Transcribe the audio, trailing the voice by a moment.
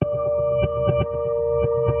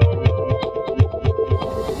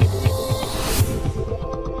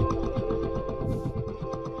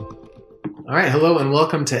All right. Hello and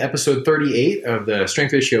welcome to episode 38 of the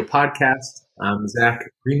Strength Ratio podcast. I'm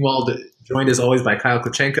Zach Greenwald, joined as always by Kyle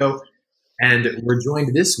Kochenko. And we're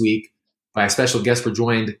joined this week by a special guest. We're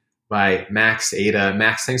joined by Max Aita.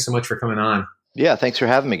 Max, thanks so much for coming on. Yeah, thanks for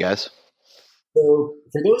having me, guys. So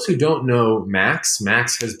for those who don't know Max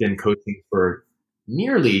has been coaching for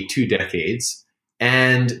nearly 2 decades.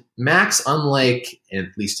 And Max, unlike, at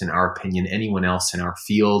least in our opinion, anyone else in our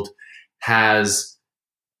field, has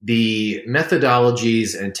the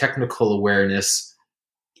methodologies and technical awareness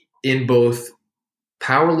in both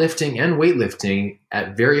powerlifting and weightlifting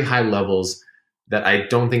at very high levels that I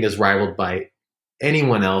don't think is rivaled by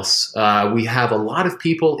anyone else. We have a lot of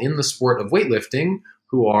people in the sport of weightlifting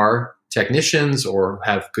who are technicians or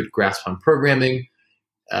have good grasp on programming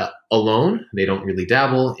alone. They don't really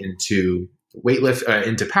dabble into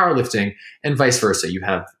into powerlifting, and vice versa. You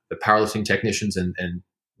have the powerlifting technicians and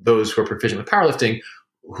those who are proficient with powerlifting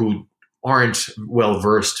who aren't well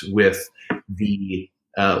versed with the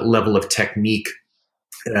level of technique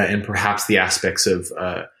and perhaps the aspects of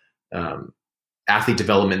athlete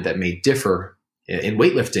development that may differ in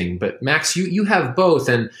weightlifting. But Max, you have both.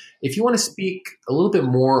 And if you want to speak a little bit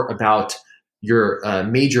more about your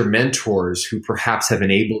major mentors who perhaps have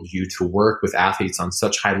enabled you to work with athletes on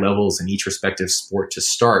such high levels in each respective sport to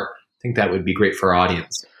start, I think that would be great for our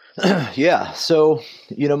audience. Yeah. So,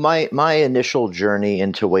 my initial journey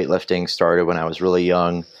into weightlifting started when I was really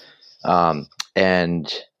young. And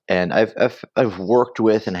I've worked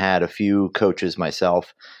with and had a few coaches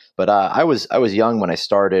myself, but I was young when I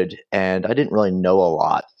started, and I didn't really know a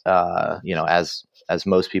lot, as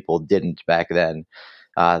most people didn't back then.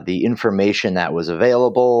 The information that was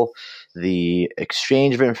available, the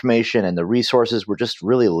exchange of information, and the resources were just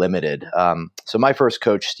really limited. So my first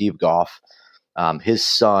coach, Steve Gough, his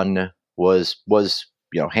son was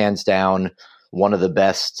hands down one of the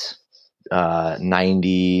best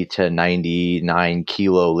 90 to 99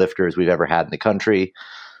 kilo lifters we've ever had in the country.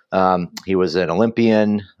 He was an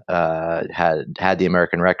Olympian, had the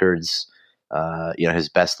American records. His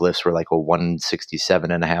best lifts were like a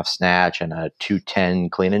 167.5 snatch and a 210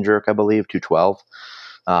 clean and jerk, I believe, 212,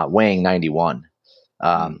 weighing 91.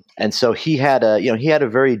 And so he had a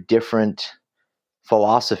very different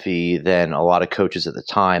philosophy than a lot of coaches at the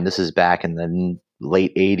time. This is back in the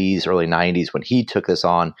late 80s, early 90s when he took this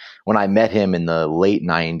on. When I met him in the late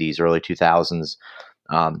 90s, early 2000s,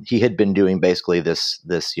 he had been doing basically this,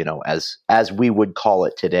 as we would call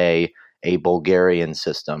it today, a Bulgarian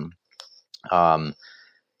system, in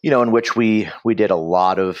which we did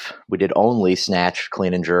only snatch,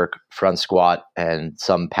 clean and jerk, front squat, and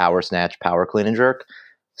some power snatch, power clean and jerk.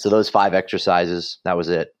 So those 5 exercises, that was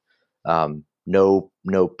it. No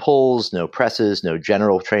pulls, no presses, no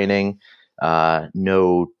general training,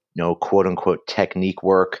 no quote unquote technique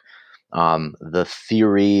work. The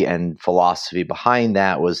theory and philosophy behind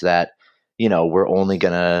that was that, we're only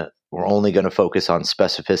gonna focus on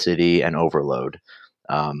specificity and overload.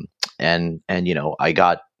 And I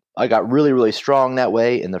got really, really strong that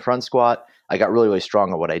way in the front squat. I got really, really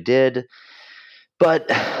strong at what I did, but,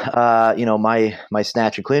 my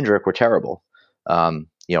snatch and clean jerk were terrible.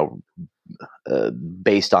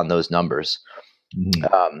 Based on those numbers.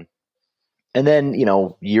 Mm-hmm. And then,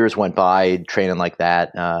 years went by training like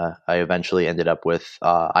that. I eventually ended up with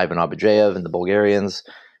Ivan Abadjiev and the Bulgarians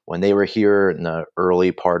when they were here in the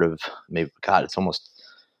early part of it's almost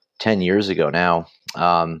 10 years ago now.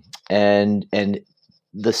 And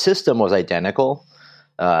the system was identical.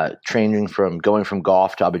 Going from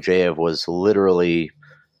Gough to Abadjiev was literally,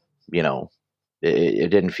 it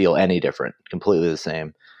didn't feel any different, completely the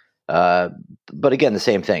same. But again, the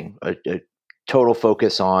same thing, a total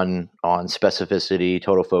focus on specificity,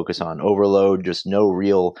 total focus on overload, just no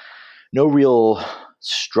real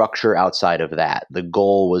structure outside of that. The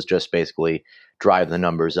goal was just basically drive the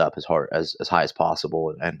numbers up as high as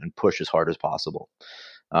possible and push as hard as possible.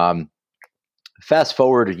 Fast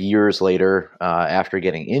forward years later, after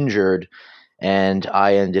getting injured, and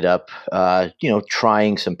I ended up,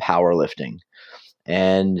 trying some powerlifting.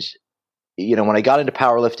 And when I got into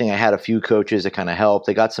powerlifting, I had a few coaches that kind of helped.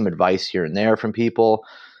 I got some advice here and there from people,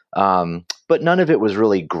 but none of it was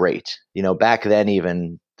really great. Back then,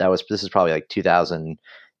 even this is probably like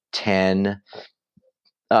 2010.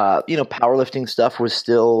 Powerlifting stuff was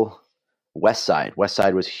still West Side. West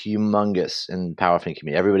Side was humongous in the powerlifting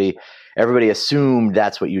community. Everybody assumed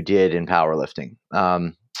that's what you did in powerlifting.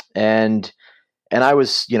 And I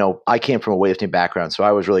was, I came from a weightlifting background, so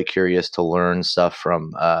I was really curious to learn stuff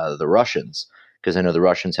from the Russians, because I know the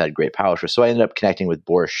Russians had great powerlifters. So I ended up connecting with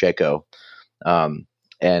Boris Sheiko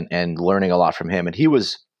and learning a lot from him. And he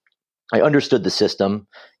was I understood the system.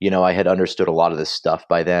 I had understood a lot of this stuff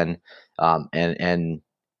by then, and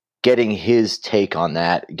getting his take on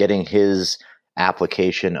that, getting his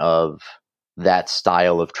application of that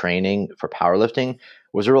style of training for powerlifting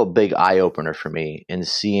was a real big eye opener for me, in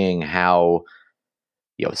seeing how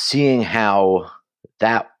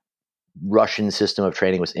that Russian system of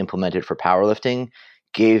training was implemented for powerlifting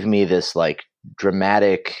gave me this like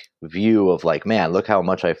dramatic view of like, man, look how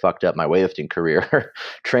much I fucked up my weightlifting career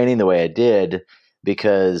training the way I did,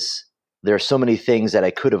 because there are so many things that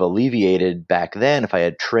I could have alleviated back then if I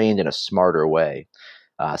had trained in a smarter way.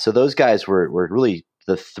 So those guys were really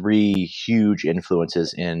the three huge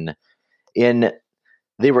influences in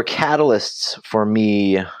they were catalysts for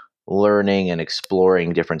me learning and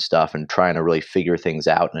exploring different stuff and trying to really figure things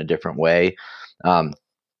out in a different way.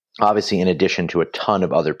 Obviously, in addition to a ton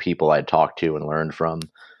of other people I'd talked to and learned from.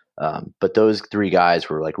 But those three guys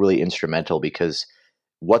were like really instrumental, because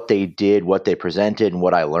what they did, what they presented, and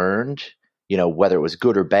what I learned, whether it was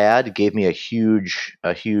good or bad, gave me a huge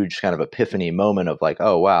kind of epiphany moment of like,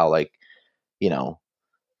 oh wow, like,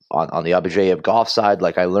 on the Abadjiev golf side,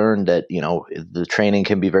 like I learned that, the training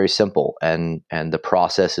can be very simple, and the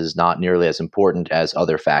process is not nearly as important as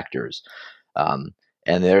other factors.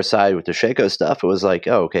 And their side with the Sheiko stuff, it was like,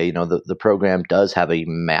 oh, okay, the program does have a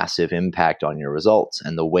massive impact on your results,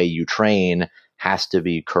 and the way you train has to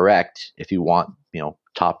be correct if you want,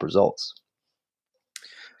 top results.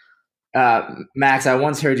 Max, I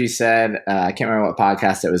once heard you said, I can't remember what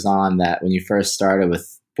podcast it was on, that when you first started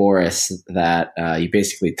with Boris, that you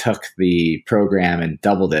basically took the program and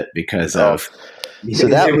doubled it because of. So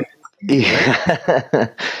that. Yeah.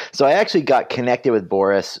 So I actually got connected with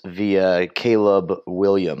Boris via Caleb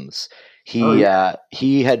Williams. He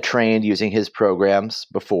had trained using his programs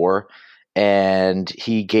before, and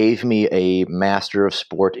he gave me a Master of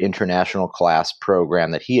Sport International class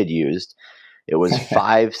program that he had used. It was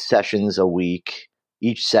 5 sessions a week.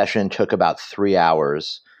 Each session took about 3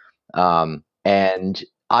 hours. And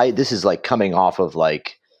this is like coming off of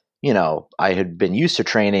like, I had been used to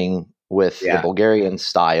training with the Bulgarian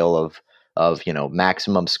style of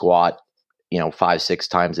maximum squat, 5-6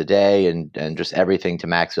 times a day, and just everything to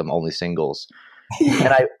maximum, only singles.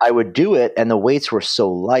 And I would do it, and the weights were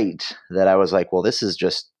so light that I was like, well, this is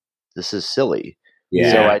silly.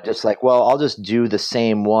 Yeah. So I just like, well, I'll just do the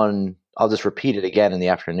same one. I'll just repeat it again in the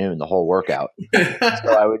afternoon, the whole workout.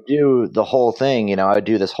 So I would do the whole thing, I would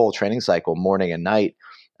do this whole training cycle, morning and night.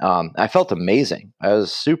 I felt amazing. I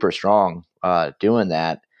was super strong doing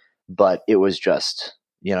that. But it was just,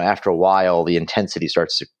 after a while, the intensity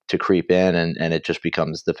starts to creep in, and it just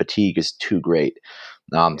becomes, the fatigue is too great.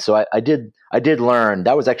 So I did learn.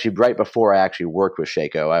 That was actually right before I actually worked with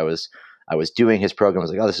Sheiko. I was doing his program. I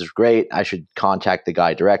was like, oh, this is great. I should contact the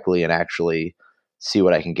guy directly and actually see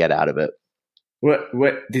what I can get out of it.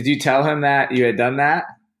 What did you tell him that you had done that?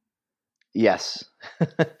 Yes.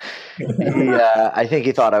 I think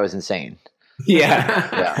he thought I was insane.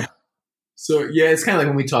 Yeah. So, it's kind of like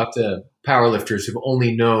when we talk to powerlifters who've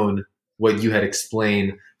only known what you had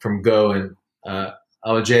explained from Go and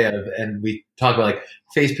Abadjiev, and we talk about like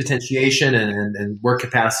phase potentiation and work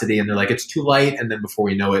capacity, and they're like, it's too light, and then before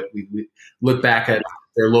we know it, we look back at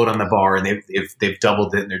their load on the bar, and they've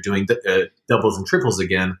doubled it, and they're doing doubles and triples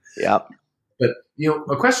again. Yeah. But,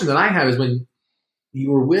 a question that I have is when you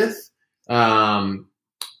were with Abadjiev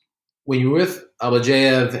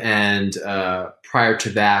and prior to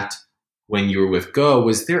that, when you were with Go,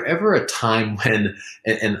 was there ever a time when,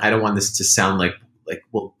 and I don't want this to sound like,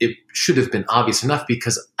 well, it should have been obvious enough,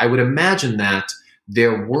 because I would imagine that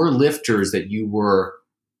there were lifters that you were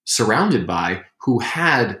surrounded by who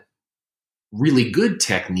had really good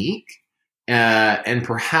technique, and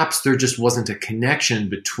perhaps there just wasn't a connection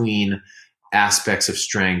between aspects of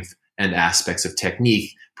strength and aspects of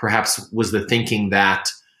technique. Perhaps was the thinking that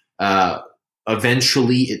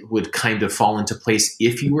eventually it would kind of fall into place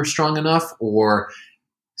if you were strong enough, or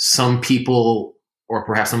some people, or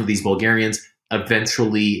perhaps some of these Bulgarians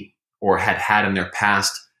eventually, or had in their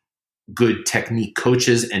past, good technique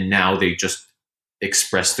coaches, and now they just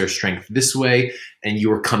express their strength this way, and you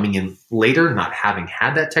were coming in later not having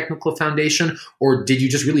had that technical foundation? Or did you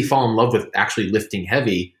just really fall in love with actually lifting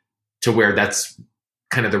heavy to where that's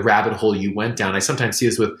kind of the rabbit hole you went down? I sometimes see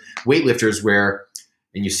this with weightlifters where,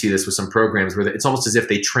 and you see this with some programs where it's almost as if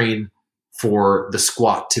they train for the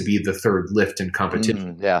squat to be the third lift in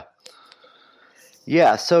competition.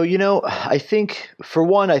 Yeah. So, I think for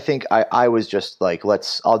one, I was just like,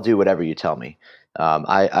 I'll do whatever you tell me.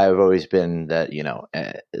 I've always been that,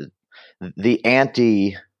 the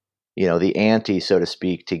ante, so to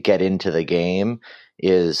speak, to get into the game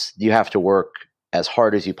is you have to work as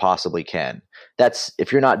hard as you possibly can. That's,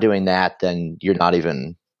 if you're not doing that, then you're not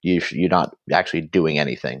actually doing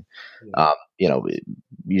anything. You know,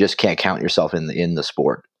 you just can't count yourself in the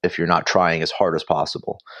sport if you're not trying as hard as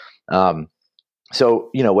possible. So,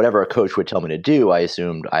 you know, whatever a coach would tell me to do, I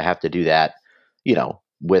assumed I have to do that, you know,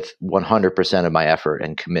 with 100% of my effort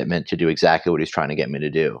and commitment to do exactly what he's trying to get me to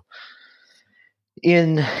do.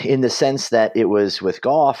 In the sense that it was with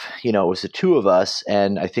Gough, you know, it was the two of us.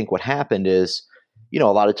 And I think what happened is, you know,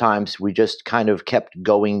 a lot of times we just kind of kept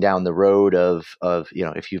going down the road of, you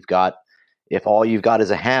know, if all you've got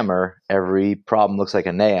is a hammer, every problem looks like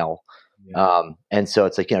a nail. Yeah. And so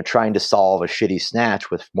it's like, you know, trying to solve a shitty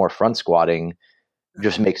snatch with more front squatting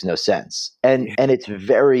just makes no sense. And it's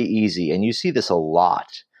very easy. And you see this a lot.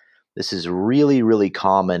 This is really, really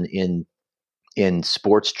common in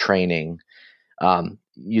sports training.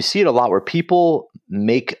 You see it a lot where people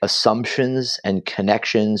make assumptions and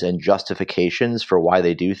connections and justifications for why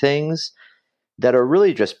they do things that are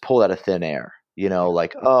really just pulled out of thin air. You know,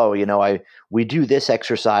 like, oh, you know, we do this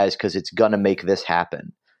exercise because it's going to make this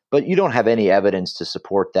happen. But you don't have any evidence to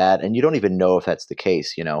support that. And you don't even know if that's the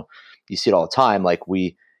case. You know, you see it all the time. Like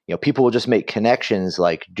you know, people will just make connections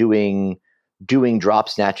like doing drop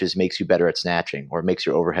snatches makes you better at snatching or makes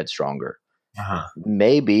your overhead stronger. Uh-huh.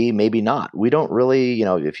 Maybe not. We don't really, you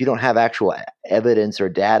know, if you don't have actual evidence or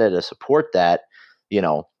data to support that, you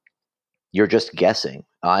know, you're just guessing.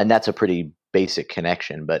 And that's a pretty basic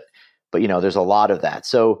connection, but you know, there's a lot of that.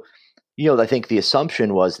 So, you know, I think the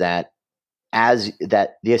assumption was that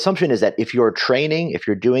the assumption is that if you're training, if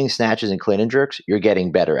you're doing snatches and clean and jerks, you're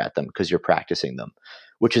getting better at them because you're practicing them,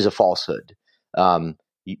 which is a falsehood.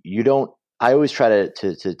 You don't, I always try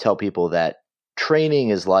to tell people that training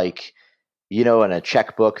is like, you know, in a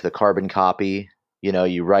checkbook, the carbon copy, you know,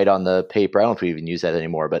 you write on the paper. I don't know if we even use that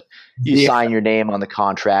anymore, but you sign your name on the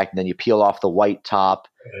contract and then you peel off the white top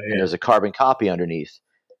and there's a carbon copy underneath.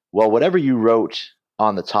 Well, whatever you wrote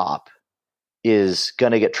on the top is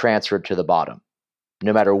going to get transferred to the bottom.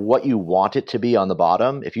 No matter what you want it to be on the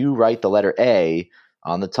bottom, if you write the letter A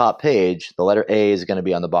on the top page, the letter A is going to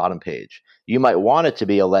be on the bottom page. You might want it to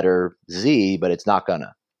be a letter Z, but it's not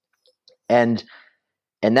gonna. And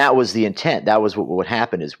that was the intent. That was what would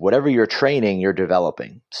happen is whatever you're training, you're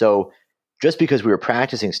developing. So just because we were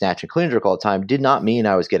practicing snatch and clean and jerk all the time did not mean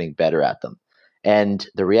I was getting better at them. And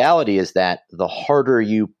the reality is that the harder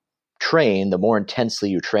you train, the more intensely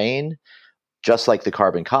you train, just like the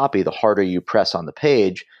carbon copy, the harder you press on the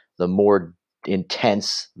page, the more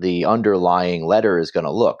intense the underlying letter is going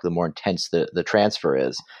to look, the more intense the transfer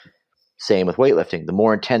is. Same with weightlifting. The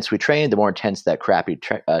more intense we train, the more intense that crappy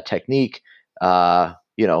technique,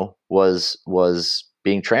 you know, was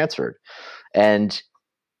being transferred. And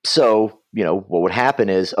so, you know, what would happen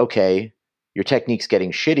is, okay, your technique's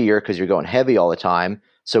getting shittier because you're going heavy all the time.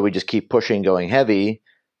 So we just keep pushing, going heavy.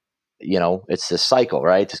 You know, it's this cycle,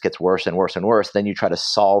 right? It just gets worse and worse and worse. Then you try to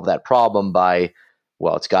solve that problem by,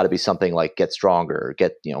 well, it's got to be something like get stronger, or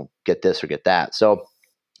get this or get that. So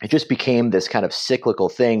it just became this kind of cyclical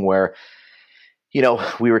thing where, you know,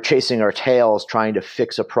 we were chasing our tails trying to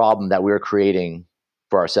fix a problem that we were creating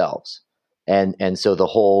for ourselves. And so the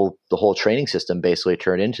whole training system basically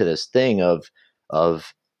turned into this thing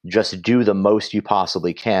of just do the most you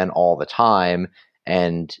possibly can all the time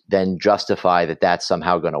and then justify that that's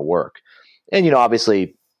somehow going to work. And, you know,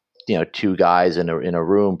 obviously, you know, two guys in a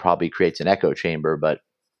room probably creates an echo chamber, but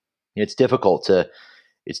it's difficult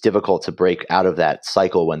to break out of that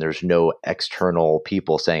cycle when there's no external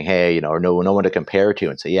people saying, hey, you know, or no one to compare to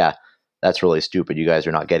and say, yeah, that's really stupid. You guys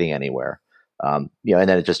are not getting anywhere. You know, and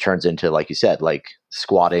then it just turns into, like you said, like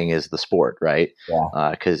squatting is the sport, right?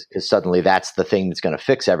 Yeah. Because suddenly that's the thing that's going to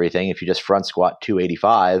fix everything. If you just front squat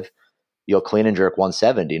 285, you'll clean and jerk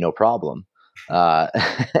 170, no problem.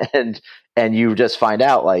 And you just find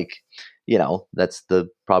out, like, you know, that's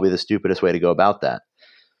probably the stupidest way to go about that.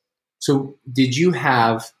 So did you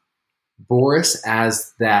have Boris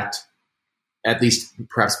as that, at least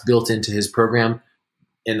perhaps built into his program,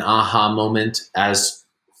 an aha moment as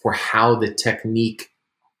for how the technique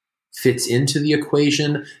fits into the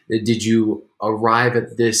equation? Did you arrive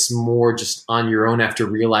at this more just on your own after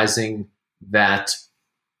realizing that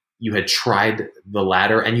you had tried the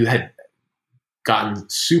ladder and you had gotten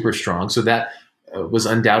super strong? So that was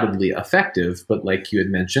undoubtedly effective, but like you had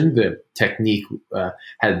mentioned, the technique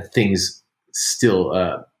had things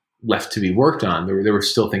still left to be worked on. There were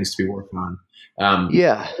still things to be worked on.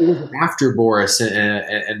 After Boris,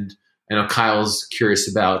 and I know Kyle's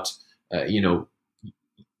curious about, you know,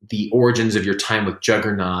 the origins of your time with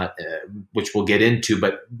Juggernaut, which we'll get into,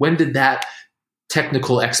 but when did that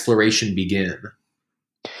technical exploration begin?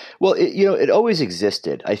 Well, it always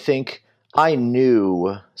existed. I think I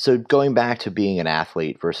knew. So going back to being an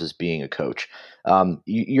athlete versus being a coach,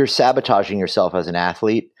 you're sabotaging yourself as an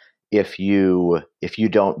athlete if you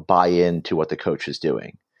don't buy into what the coach is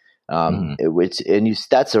doing.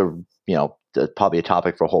 That's probably a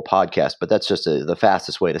topic for a whole podcast, but that's just the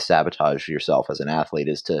fastest way to sabotage yourself as an athlete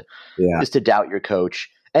is to doubt your coach.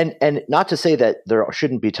 And not to say that there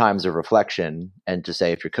shouldn't be times of reflection, and to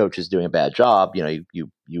say if your coach is doing a bad job,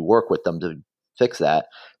 you work with them to fix that.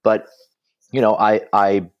 But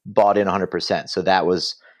I bought in 100%. So that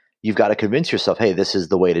was, you've got to convince yourself, hey, this is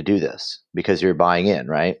the way to do this, because you're buying in,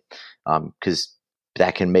 right? Because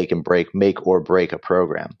that can make or break a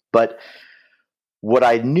program. But what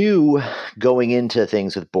I knew going into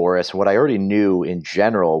things with Boris, what I already knew in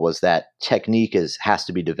general, was that technique has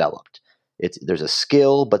to be developed. There's a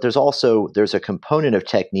skill, but there's a component of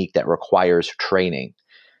technique that requires training.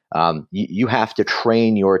 You have to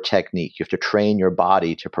train your technique. You have to train your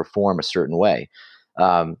body to perform a certain way.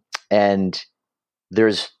 And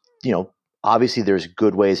there's, obviously there's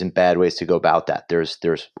good ways and bad ways to go about that. There's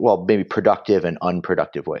maybe productive and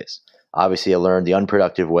unproductive ways. Obviously I learned the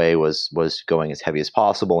unproductive way was going as heavy as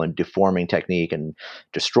possible and deforming technique and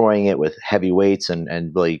destroying it with heavy weights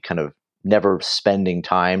and really kind of never spending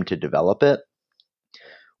time to develop it.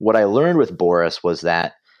 What I learned with Boris was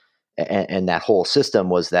that, and that whole system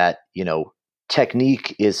was that,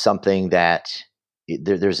 technique is something that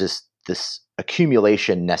there's this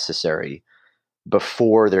accumulation necessary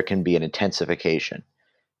before there can be an intensification,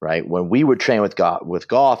 right? When we would train with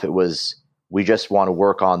Gough, it was, we just want to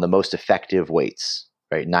work on the most effective weights,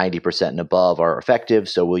 right? 90% and above are effective,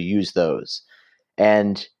 so we'll use those.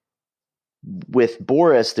 And with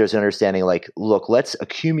Boris, there's an understanding like, look, let's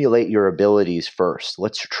accumulate your abilities first.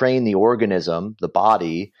 Let's train the organism, the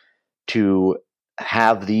body, to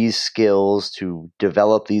have these skills, to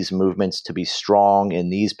develop these movements, to be strong in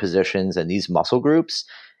these positions and these muscle groups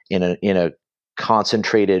in a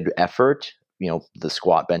concentrated effort, the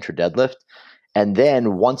squat, bench, or deadlift. And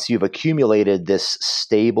then once you've accumulated this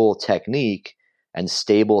stable technique and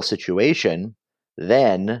stable situation,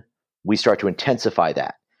 then we start to intensify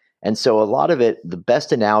that. And so a lot of it, the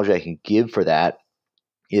best analogy I can give for that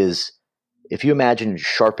is, if you imagine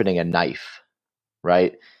sharpening a knife,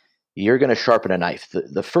 right? You're going to sharpen a knife.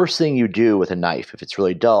 The first thing you do with a knife, if it's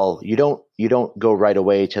really dull, you don't go right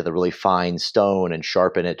away to the really fine stone and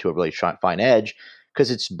sharpen it to a really fine edge,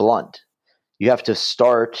 because it's blunt. You have to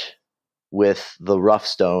start with the rough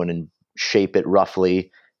stone and shape it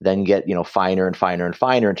roughly, then get finer and finer and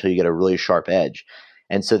finer until you get a really sharp edge.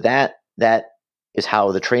 And so that is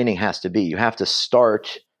how the training has to be. You have to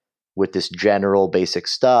start with this general basic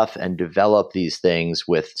stuff and develop these things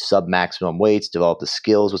with sub-maximum weights, develop the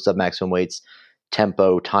skills with sub-maximum weights,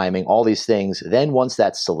 tempo, timing, all these things. Then once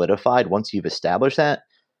that's solidified, once you've established that,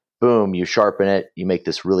 boom, you sharpen it, you make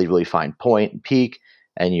this really, really fine point and peak,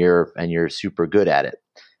 and you're super good at it.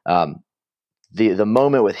 The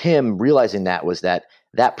moment with him realizing that was that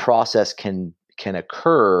process can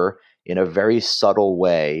occur in a very subtle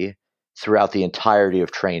way throughout the entirety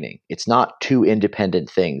of training. It's not two independent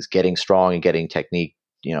things, getting strong and getting technique,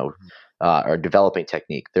 or developing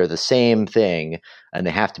technique. They're the same thing, and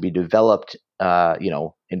they have to be developed,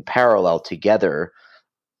 in parallel together.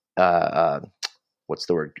 What's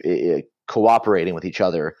the word? Cooperating with each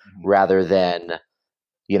other, rather than,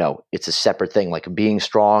 it's a separate thing. Like being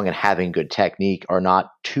strong and having good technique are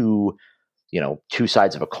not two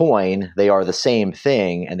sides of a coin. They are the same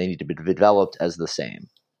thing, and they need to be developed as the same.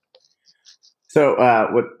 So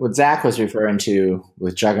what Zach was referring to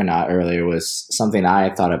with Juggernaut earlier was something I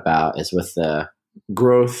had thought about, is with the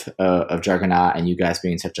growth of Juggernaut and you guys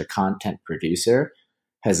being such a content producer.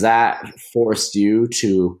 Has that forced you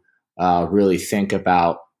to really think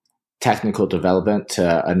about technical development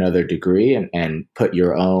to another degree and put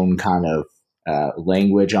your own kind of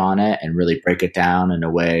language on it and really break it down in a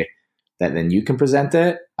way that then you can present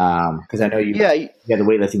it? Because I know you have the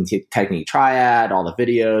Weightlifting Technique Triad, all the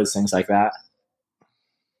videos, things like that.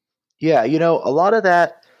 Yeah, a lot of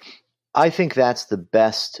that, I think that's the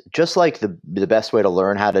best, just like the best way to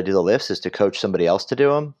learn how to do the lifts is to coach somebody else to do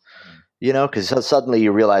them, because suddenly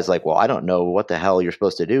you realize like, well, I don't know what the hell you're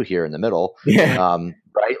supposed to do here in the middle. Yeah.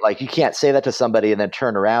 Right? Like you can't say that to somebody and then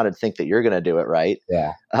turn around and think that you're going to do it right.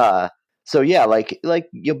 Yeah. So yeah, like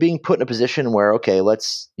you're being put in a position where, okay,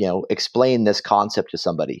 let's, explain this concept to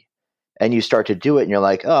somebody, and you start to do it and you're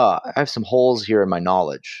like, oh, I have some holes here in my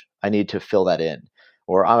knowledge. I need to fill that in.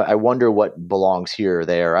 Or I wonder what belongs here or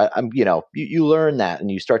there. You learn that,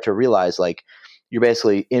 and you start to realize like you're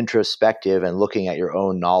basically introspective and looking at your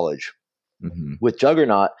own knowledge. Mm-hmm. With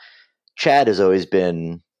Juggernaut, Chad has always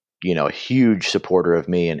been, a huge supporter of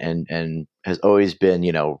me and has always been,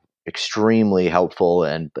 extremely helpful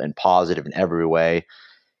and positive in every way.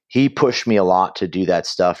 He pushed me a lot to do that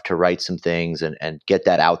stuff, to write some things and get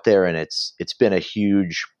that out there. And it's been a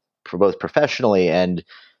huge, for both professionally and,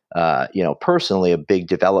 personally, a big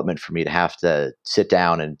development for me to have to sit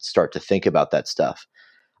down and start to think about that stuff.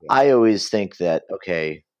 Yeah. I always think that,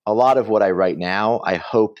 okay, a lot of what I write now, I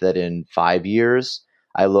hope that in 5 years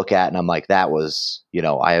I look at and I'm like, that was,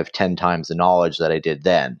 I have 10 times the knowledge that I did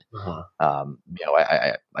then. Uh-huh.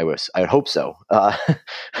 I hope so.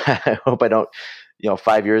 I hope I don't,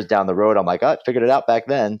 5 years down the road, I'm like, I figured it out back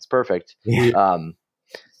then. It's perfect. Yeah.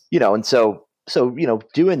 And so,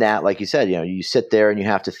 doing that, like you said, you sit there and you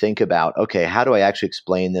have to think about, okay, how do I actually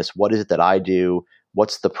explain this? What is it that I do?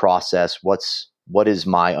 What's the process? What is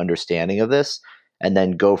my understanding of this? And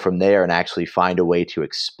then go from there and actually find a way to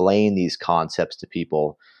explain these concepts to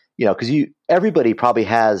people, because everybody probably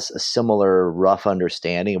has a similar rough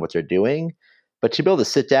understanding of what they're doing, but to be able to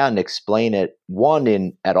sit down and explain it,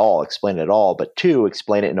 explain it at all, but two,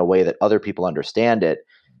 explain it in a way that other people understand it,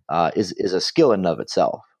 is a skill in and of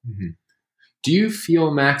itself. Mm-hmm. Do you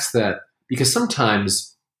feel, Max, that because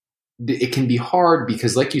sometimes it can be hard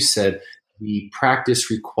because, like you said, the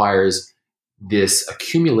practice requires this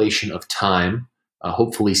accumulation of time,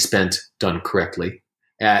 hopefully spent done correctly.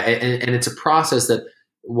 And it's a process that,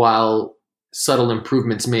 while subtle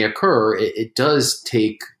improvements may occur, it does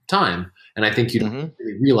take time. And I think you don't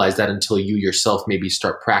really realize that until you yourself maybe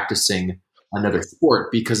start practicing another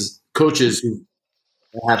sport, because coaches who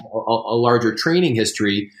have a larger training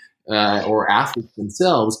history or athletes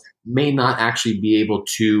themselves may not actually be able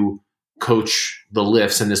to coach the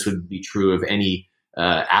lifts. And this would be true of any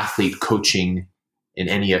athlete coaching in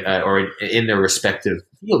any or in their respective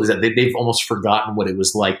field, is that they've almost forgotten what it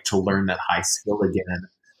was like to learn that high skill again.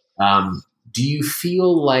 Do you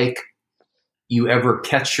feel like you ever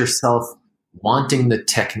catch yourself wanting the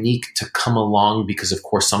technique to come along, because of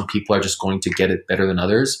course some people are just going to get it better than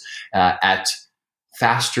others at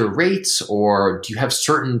faster rates? Or do you have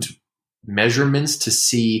certain measurements to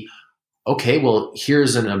see, okay, well,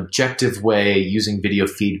 here's an objective way using video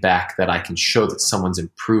feedback that I can show that someone's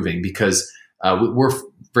improving? Because we're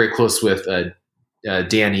very close with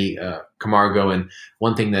Danny Camargo, and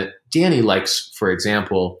one thing that Danny likes, for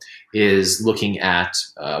example, is looking at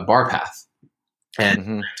bar path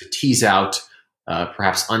and to tease out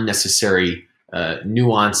perhaps unnecessary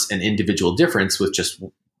nuance and individual difference with just,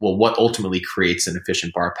 well, what ultimately creates an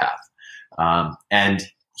efficient bar path. And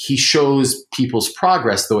he shows people's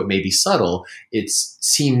progress, though it may be subtle. It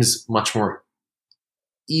seems much more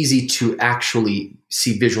easy to actually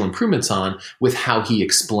see visual improvements on with how he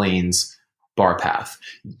explains bar path.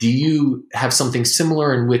 Do you have something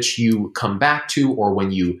similar in which you come back to, or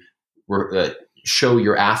when you show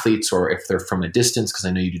your athletes, or if they're from a distance, because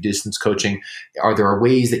I know you do distance coaching, are there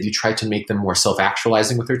ways that you try to make them more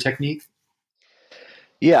self-actualizing with their technique?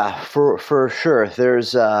 Yeah, for sure.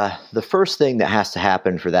 There's the first thing that has to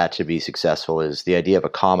happen for that to be successful is the idea of a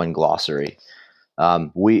common glossary.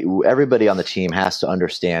 Everybody on the team has to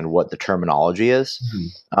understand what the terminology is.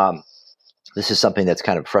 Mm-hmm. This is something that's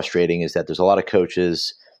kind of frustrating, is that there's a lot of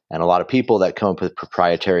coaches and a lot of people that come up with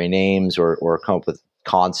proprietary names or come up with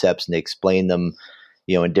concepts, and they explain them,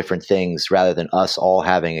 in different things, rather than us all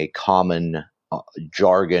having a common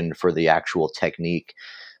jargon for the actual technique.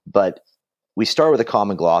 But we start with a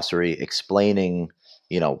common glossary explaining,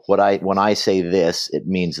 when I say this, it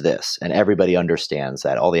means this, and everybody understands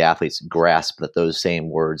that. All the athletes grasp that those same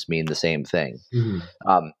words mean the same thing.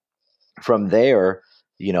 Mm-hmm. From there,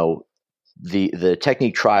 the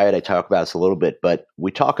technique triad, I talk about this a little bit, but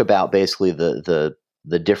we talk about basically the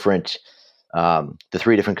different, the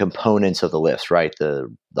three different components of the lifts, right?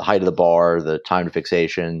 The height of the bar, the time to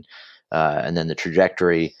fixation, and then the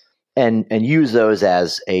trajectory. And use those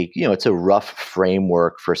as it's a rough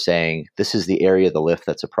framework for saying this is the area of the lift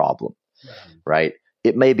that's a problem, right?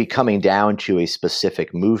 It may be coming down to a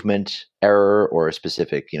specific movement error or a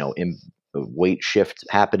specific, weight shift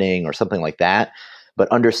happening or something like that. But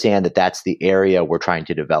understand that that's the area we're trying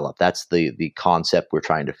to develop. That's the concept we're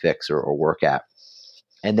trying to fix or work at.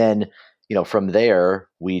 And then, from there,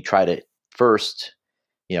 we try to first,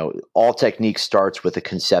 all technique starts with a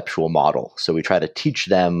conceptual model. So we try to teach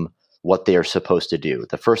them what they are supposed to do.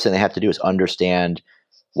 The first thing they have to do is understand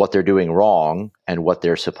what they're doing wrong and what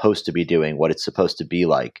they're supposed to be doing, what it's supposed to be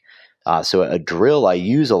like. So a drill I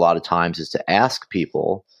use a lot of times is to ask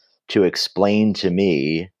people to explain to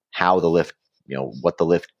me how the lift, what the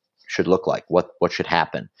lift should look like, what should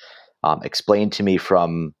happen. Explain to me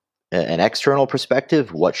from an external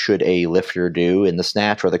perspective, what should a lifter do in the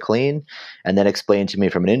snatch or the clean, and then explain to me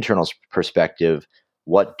from an internal perspective,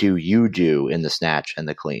 what do you do in the snatch and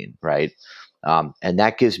the clean, right? And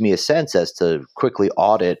that gives me a sense as to quickly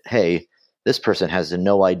audit, hey, this person has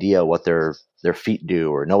no idea what their feet do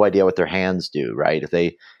or no idea what their hands do, right? If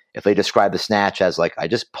they describe the snatch as like, I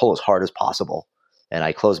just pull as hard as possible and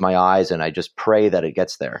I close my eyes and I just pray that it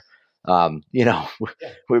gets there,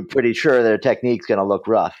 we're pretty sure their technique's going to look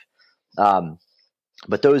rough.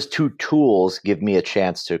 But those two tools give me a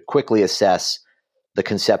chance to quickly assess the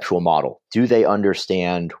conceptual model. Do they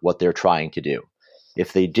understand what they're trying to do?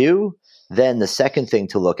 If they do, then the second thing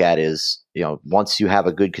to look at is, once you have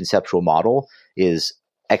a good conceptual model, is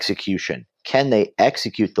execution. Can they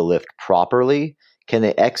execute the lift properly? Can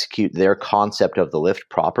they execute their concept of the lift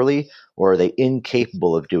properly? Or are they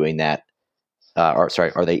incapable of doing that? Are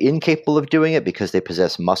they incapable of doing it because they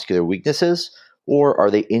possess muscular weaknesses? Or are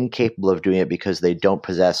they incapable of doing it because they don't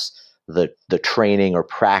possess the training or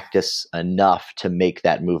practice enough to make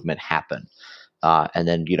that movement happen? And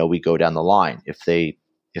then, we go down the line.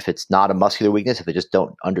 If it's not a muscular weakness, if they just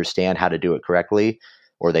don't understand how to do it correctly,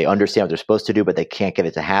 or they understand what they're supposed to do, but they can't get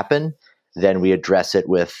it to happen, then we address it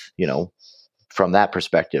with, from that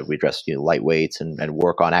perspective, we address light weights and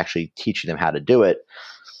work on actually teaching them how to do it.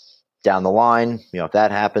 Down the line, if that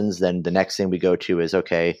happens, then the next thing we go to is,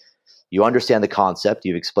 okay, you understand the concept,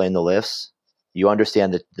 you've explained the lifts, you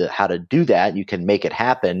understand how to do that, you can make it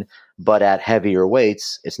happen, but at heavier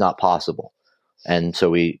weights, it's not possible. And so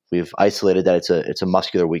we've isolated that it's a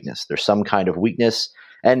muscular weakness. There's some kind of weakness,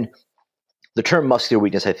 and the term muscular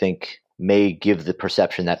weakness, I think, may give the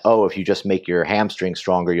perception that, if you just make your hamstring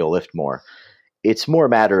stronger, you'll lift more. It's more a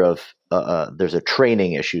matter of there's a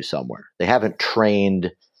training issue somewhere. They haven't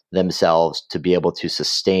trained themselves to be able to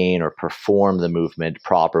sustain or perform the movement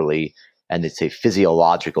properly, and it's a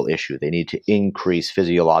physiological issue. They need to increase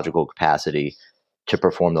physiological capacity to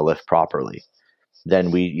perform the lift properly.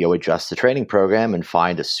 Then we adjust the training program and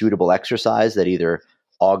find a suitable exercise that either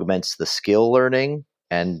augments the skill learning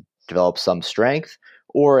and develops some strength,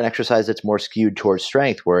 or an exercise that's more skewed towards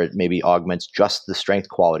strength, where it maybe augments just the strength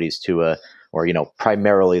qualities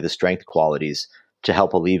primarily the strength qualities to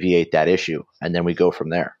help alleviate that issue. And then we go from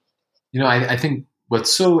there. I think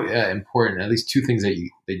what's so important, at least two things that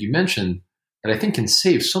you mentioned, that I think can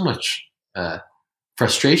save so much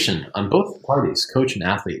frustration on both parties, coach and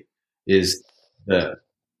athlete, is the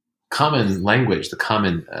common language, the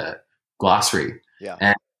common glossary,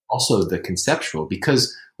 and also the conceptual.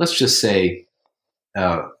 Because let's just say,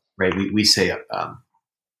 we say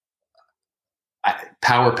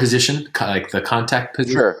power position, like the contact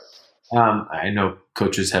position. Sure. I know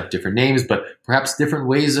coaches have different names, but perhaps different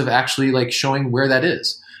ways of actually like showing where that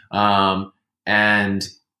is. And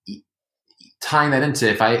tying that into,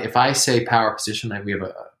 if I say power position, like we have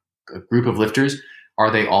a group of lifters, are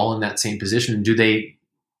they all in that same position? Do they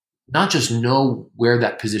not just know where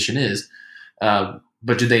that position is,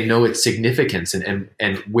 but do they know its significance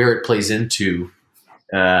and where it plays into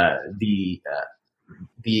the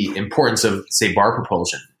importance of, say, bar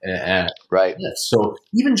propulsion? Right. So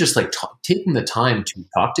even just like taking the time to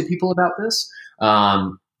talk to people about this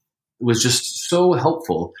was just so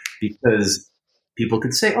helpful, because people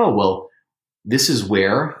could say, oh, well, this is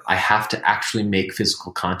where I have to actually make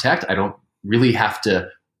physical contact. I don't really have to,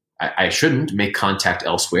 I shouldn't make contact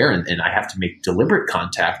elsewhere, and I have to make deliberate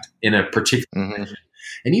contact in a particular position.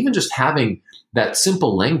 And even just having that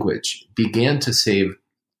simple language began to save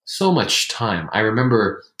so much time. I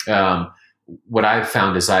remember what I've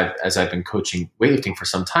found as I've been coaching weightlifting for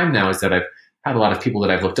some time now is that I've had a lot of people that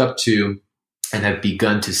I've looked up to and have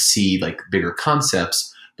begun to see like bigger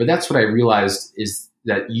concepts. But that's what I realized, is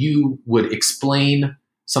that you would explain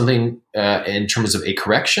something in terms of a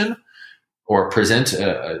correction, or present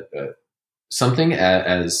something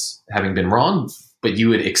as having been wrong, but you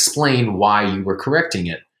would explain why you were correcting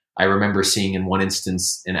it. I remember seeing in one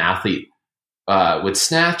instance an athlete would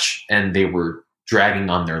snatch and they were dragging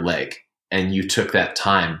on their leg, and you took that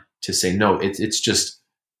time to say, no, it's just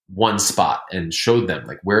one spot, and showed them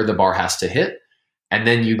like where the bar has to hit. And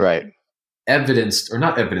then you evidenced, or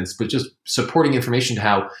not evidenced, but just supporting information to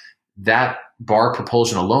how that bar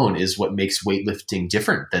propulsion alone is what makes weightlifting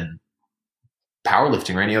different than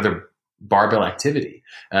powerlifting or any other barbell activity.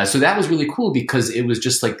 So that was really cool, because it was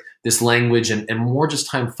just like this language and more just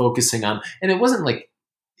time focusing on, and it wasn't like,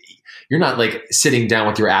 you're not like sitting down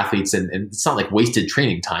with your athletes and it's not like wasted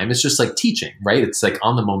training time. It's just like teaching, right? It's like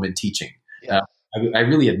on the moment teaching. Yeah. I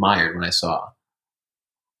really admired when I saw.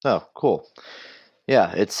 Oh, cool.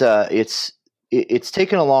 Yeah. It's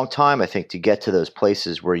taken a long time, I think, to get to those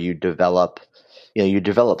places where you develop you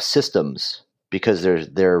develop systems because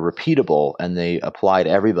they're repeatable and they apply to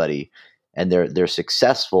everybody, and they're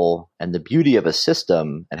successful. And the beauty of a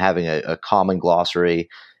system and having a common glossary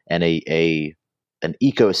and an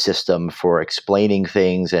ecosystem for explaining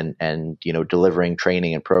things and delivering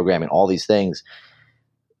training and programming, all these things,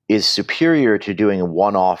 is superior to doing a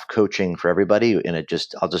one-off coaching for everybody. And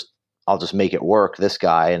I'll just make it work this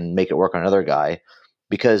guy and make it work on another guy.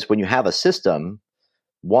 Because when you have a system,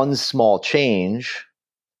 one small change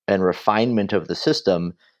and refinement of the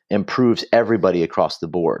system improves everybody across the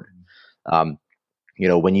board.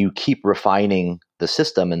 When you keep refining the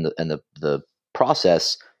system and the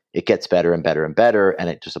process, it gets better and better and better, and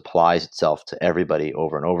it just applies itself to everybody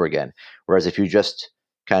over and over again. Whereas if you just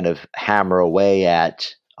kind of hammer away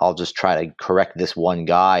at, I'll just try to correct this one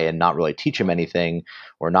guy and not really teach him anything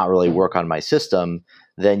or not really work on my system,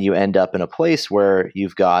 then you end up in a place where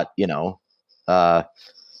you've got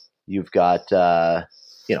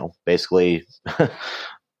basically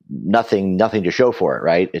nothing to show for it,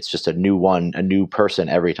 right? It's just a new person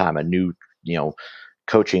every time, a new,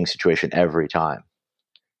 coaching situation every time.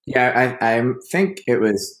 Yeah, I think it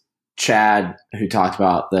was Chad who talked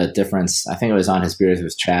about the difference. I think it was on his Beers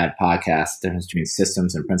with Chad podcast, the difference between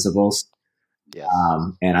systems and principles. Yeah.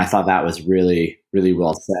 And I thought that was really, really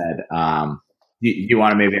well said. You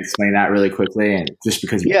want to maybe explain that really quickly, and just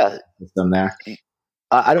because you have the system there?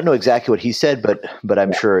 I don't know exactly what he said, but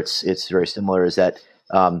I'm sure it's very similar. Is that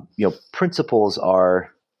principles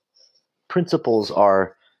are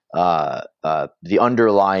the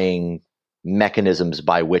underlying mechanisms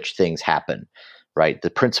by which things happen, right? The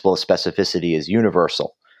principle of specificity is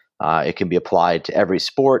universal. It can be applied to every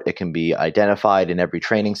sport. It can be identified in every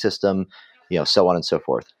training system, so on and so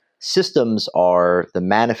forth. Systems are the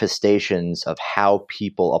manifestations of how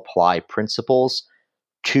people apply principles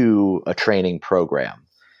to a training program.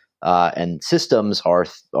 And systems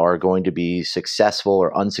are going to be successful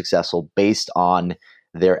or unsuccessful based on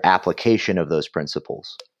their application of those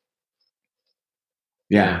principles.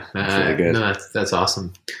 Yeah, that's really good. No, that's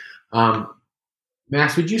awesome.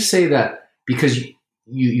 Max, would you say that because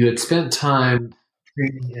you had spent time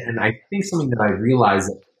training, and I think something that I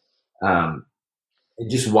realized and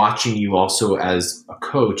just watching you also as a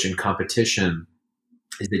coach in competition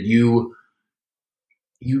is that you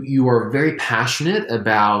are very passionate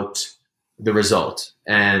about the result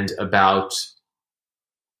and about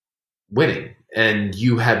winning, and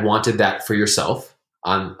you had wanted that for yourself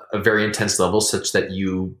on a very intense level, such that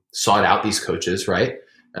you sought out these coaches, right?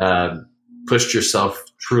 Pushed yourself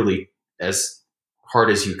truly as hard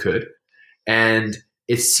as you could. And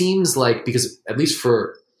it seems like, because at least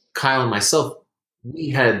for Kyle and myself, we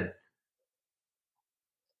had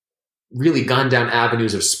really gone down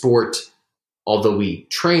avenues of sport, although we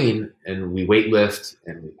train and we weightlift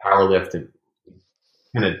and we powerlift and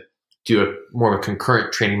kind of do more of a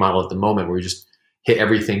concurrent training model at the moment where we just hit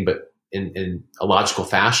everything, but in a logical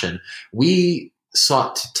fashion. We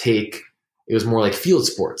sought to take, it was more like field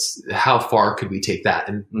sports. How far could we take that?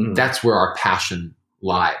 And that's where our passion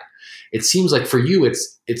lied. It seems like for you,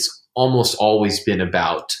 it's almost always been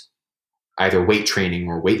about either weight training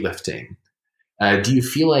or weightlifting. Do you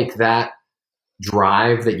feel like that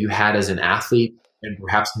drive that you had as an athlete and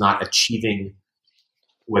perhaps not achieving,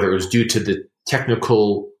 whether it was due to the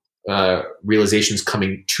technical realizations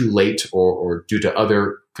coming too late or due to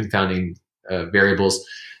other confounding variables,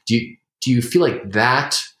 do you feel like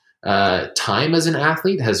that time as an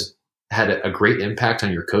athlete has had a great impact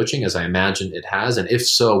on your coaching, as I imagine it has? And if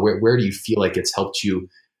so, where do you feel like it's helped you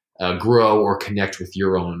grow or connect with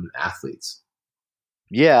your own athletes?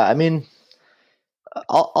 Yeah, I mean,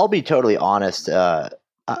 I'll be totally honest.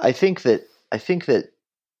 I think that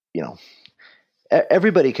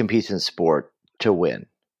everybody competes in sport to win.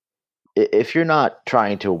 If you're not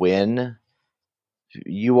trying to win,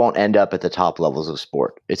 you won't end up at the top levels of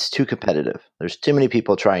sport. It's too competitive. There's too many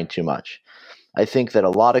people trying too much. I think that a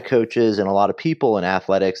lot of coaches and a lot of people in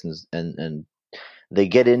athletics and they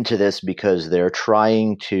get into this because they're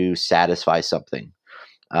trying to satisfy something.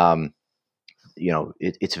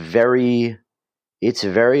 It's very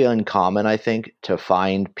uncommon, I think, to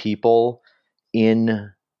find people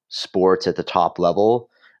in sports at the top level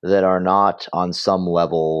that are not on some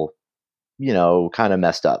level, kind of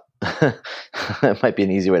messed up. That might be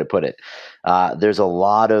an easy way to put it. There's a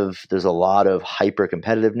lot of hyper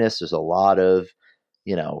competitiveness. There's a lot of,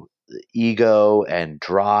 ego and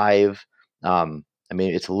drive.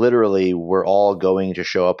 It's literally, we're all going to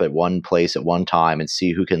show up at one place at one time and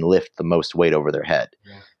see who can lift the most weight over their head.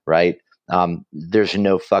 Yeah. Right. There's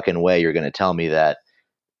no fucking way you're going to tell me that,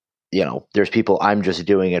 there's people, I'm just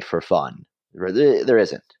doing it for fun. There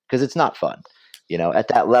isn't, because it's not fun. At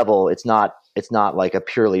that level, it's not like a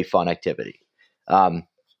purely fun activity.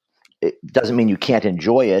 It doesn't mean you can't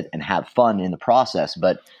enjoy it and have fun in the process,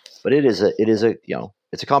 but it is a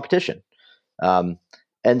it's a competition.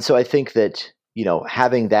 And so I think that,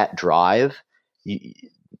 having that drive,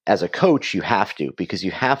 as a coach, you have to, because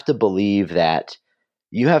you have to believe that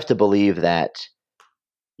you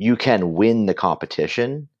can win the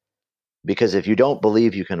competition, because if you don't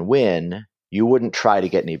believe you can win, you wouldn't try to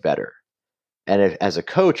get any better. And as a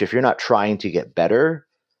coach, if you're not trying to get better,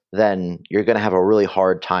 then you're going to have a really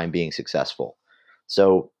hard time being successful.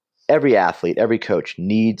 So every athlete, every coach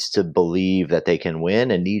needs to believe that they can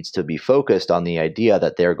win and needs to be focused on the idea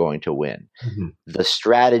that they're going to win. Mm-hmm. The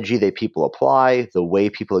strategy that people apply, the way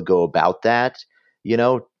people go about that,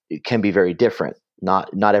 it can be very different.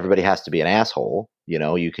 Not everybody has to be an asshole.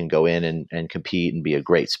 You can go in and compete and be a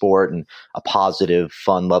great sport and a positive,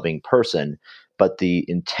 fun-loving person. But the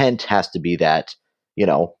intent has to be that,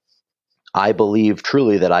 I believe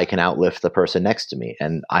truly that I can outlift the person next to me.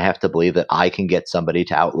 And I have to believe that I can get somebody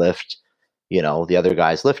to outlift, the other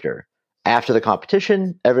guy's lifter. After the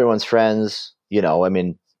competition, everyone's friends,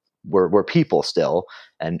 we're people still,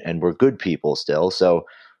 and we're good people still. So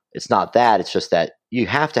it's not that, it's just that you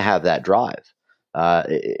have to have that drive.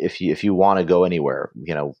 If you want to go anywhere,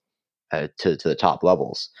 to the top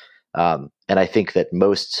levels. And I think that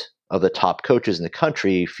most of the top coaches in the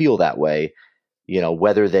country feel that way,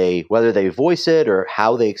 whether they voice it or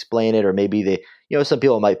how they explain it, or maybe they, some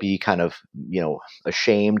people might be kind of,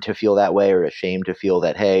 ashamed to feel that way, or ashamed to feel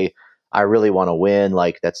that, hey, I really want to win.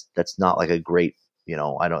 Like that's not like a great,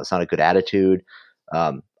 it's not a good attitude.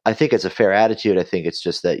 I think it's a fair attitude. I think it's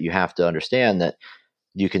just that you have to understand that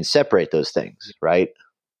you can separate those things, right?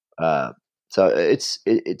 So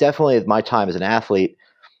it definitely, my time as an athlete,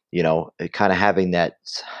 kind of having that,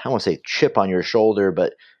 I don't want to say chip on your shoulder,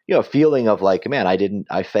 but, feeling of like, man,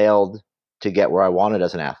 I failed to get where I wanted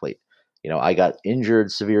as an athlete. I got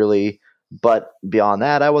injured severely, but beyond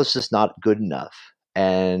that, I was just not good enough.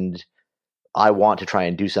 And I want to try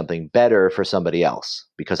and do something better for somebody else,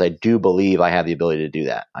 because I do believe I have the ability to do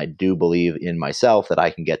that. I do believe in myself that I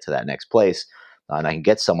can get to that next place, and I can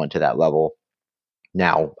get someone to that level.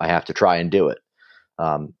 Now I have to try and do it.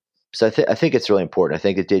 So I think it's really important. I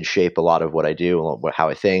think it did shape a lot of what I do, how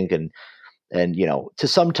I think, and to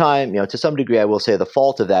some degree, I will say the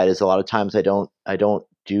fault of that is a lot of times I don't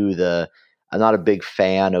do I'm not a big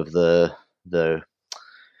fan of the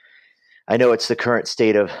I know it's the current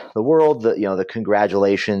state of the world, the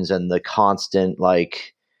congratulations and the constant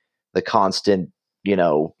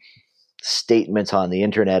statements on the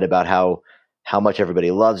internet about how much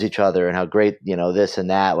everybody loves each other and how great, this and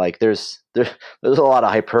that. Like there's a lot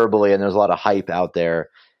of hyperbole and there's a lot of hype out there.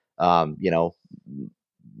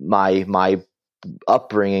 My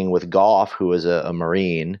upbringing with Gough, who was a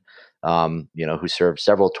Marine, who served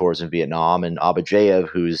several tours in Vietnam, and Abadjiev,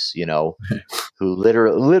 who's, who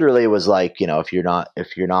literally was like, if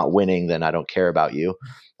you're not winning, then I don't care about you.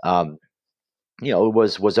 It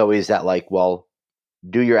was always that like, well,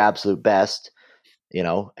 do your absolute best,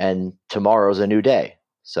 and tomorrow's a new day.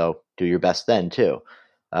 So do your best then too.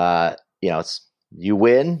 It's, you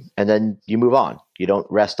win and then you move on. You don't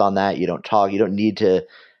rest on that. You don't talk. You don't need to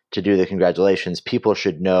do the congratulations. People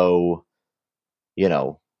should know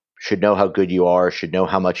how good you are, should know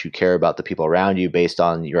how much you care about the people around you based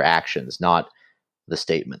on your actions, not the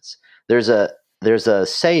statements. There's a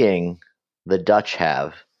saying the Dutch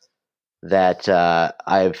have that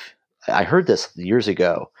I heard this years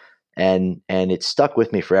ago, and it stuck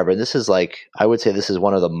with me forever. And this is I would say this is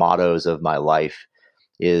one of the mottos of my life.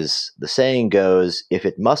 Is the saying goes, if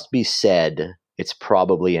it must be said, it's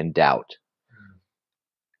probably in doubt.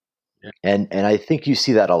 Yeah. And I think you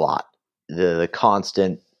see that a lot. The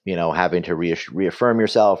constant, having to reaffirm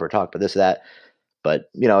yourself or talk about this or that.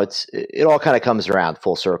 But, it all kind of comes around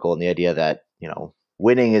full circle in the idea that,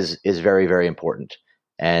 winning is very, very important.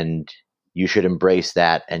 And you should embrace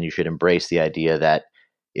that. And you should embrace the idea that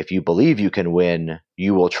if you believe you can win,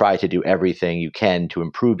 you will try to do everything you can to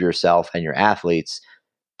improve yourself and your athletes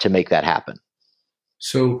to make that happen.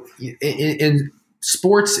 So in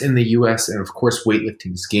sports in the U.S. and of course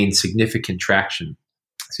weightlifting has gained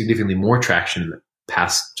significantly more traction in the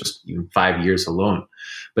past just even 5 years alone.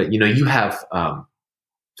 But you have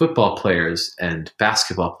football players and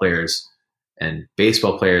basketball players and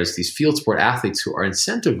baseball players, these field sport athletes who are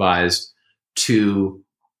incentivized to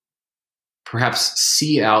perhaps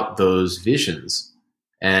see out those visions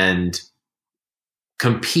and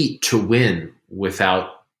compete to win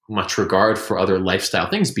without much regard for other lifestyle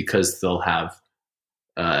things, because they'll have,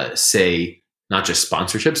 say, not just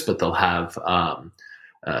sponsorships, but they'll have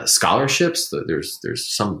scholarships. There's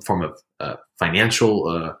some form of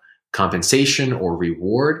financial compensation or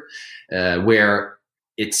reward, where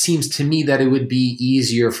it seems to me that it would be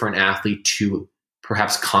easier for an athlete to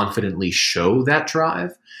perhaps confidently show that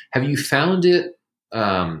drive. Have you found it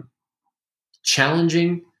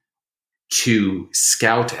challenging to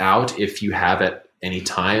scout out, if you have at any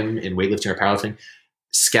time in weightlifting or powerlifting,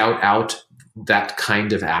 scout out that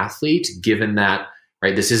kind of athlete, given that,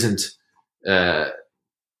 right, this isn't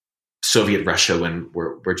Soviet Russia when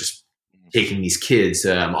we're just taking these kids,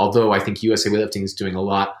 although I think USA Weightlifting is doing a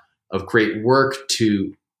lot of great work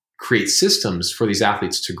to create systems for these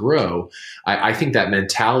athletes to grow. I think that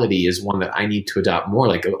mentality is one that I need to adopt more.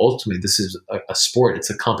 Like, ultimately, this is a sport. It's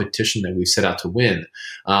a competition that we've set out to win.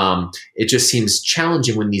 It just seems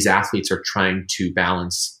challenging when these athletes are trying to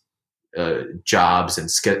balance jobs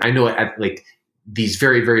and skill. I know at like these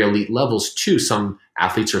very, very elite levels too, some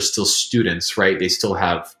athletes are still students, right? They still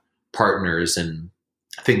have partners and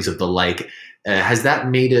things of the like. Has that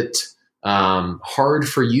made it hard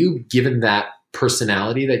for you, given that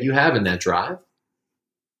personality that you have and that drive?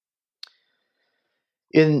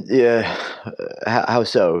 How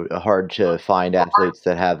so? Hard to find athletes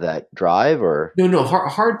that have that drive, or no,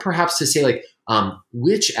 hard perhaps to say, like,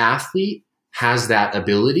 which athlete has that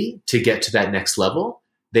ability to get to that next level.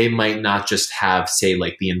 They might not just have, say,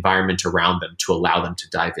 like the environment around them to allow them to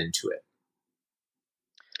dive into it.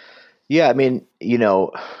 Yeah, I mean,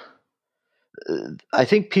 I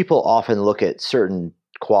think people often look at certain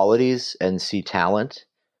qualities and see talent.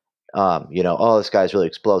 Oh, this guy's really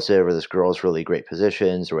explosive, or this girl's really great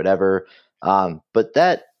positions, or whatever. But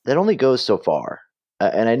that only goes so far.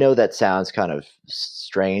 And I know that sounds kind of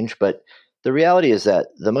strange, but the reality is that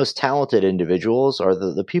the most talented individuals are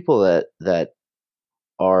the people that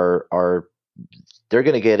are they're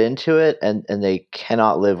going to get into it, and they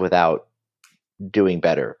cannot live without doing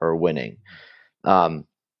better or winning.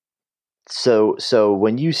 So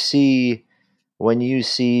when you see,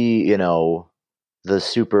 the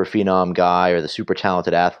super phenom guy or the super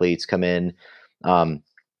talented athletes come in,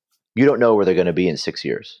 you don't know where they're going to be in 6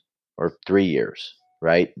 years or 3 years,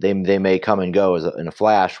 right? They may come and go in a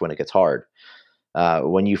flash when it gets hard.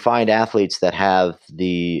 When you find athletes that have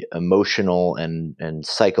the emotional and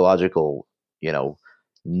psychological,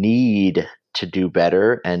 need to do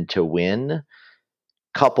better and to win,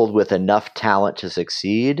 coupled with enough talent to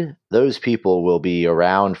succeed, those people will be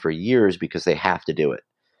around for years because they have to do it,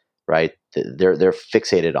 right? They're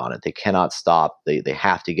fixated on it. They cannot stop. They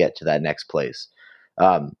have to get to that next place.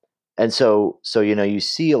 And so you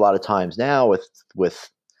see a lot of times now with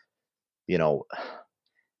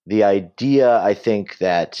the idea, I think,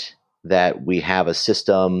 that we have a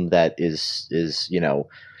system that is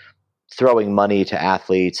throwing money to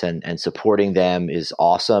athletes and supporting them is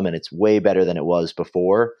awesome, and it's way better than it was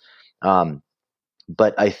before.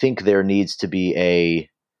 But I think there needs to be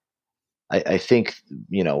I think,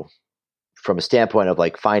 from a standpoint of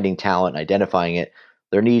like finding talent and identifying it,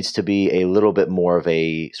 there needs to be a little bit more of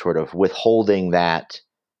a sort of withholding that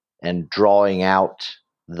and drawing out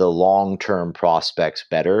the long-term prospects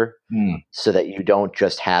better, so that you don't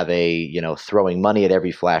just have throwing money at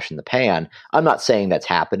every flash in the pan. I'm not saying that's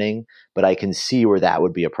happening, but I can see where that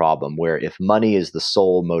would be a problem, where if money is the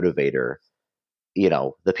sole motivator,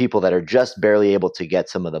 the people that are just barely able to get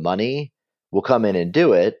some of the money will come in and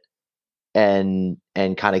do it and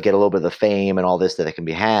kind of get a little bit of the fame and all this that it can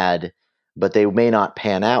be had, but they may not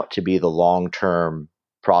pan out to be the long-term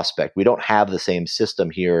prospect. We don't have the same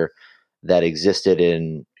system here that existed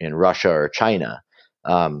in Russia or China.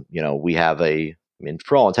 We have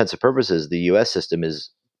for all intents and purposes, the U.S. system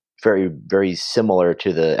is very, very similar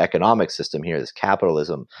to the economic system here, this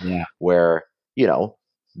capitalism, where,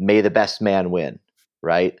 may the best man win,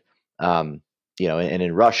 right? And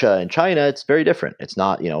in Russia and China, it's very different. It's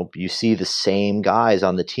not, you see the same guys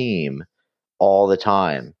on the team all the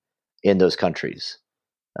time in those countries.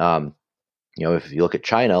 If you look at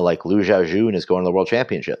China, like Liu Xiaojun is going to the World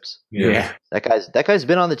Championships. Yeah. That guy's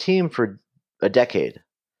been on the team for a decade.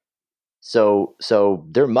 So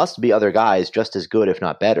there must be other guys just as good, if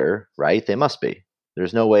not better, right? They must be.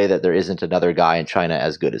 There's no way that there isn't another guy in China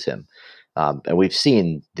as good as him. And we've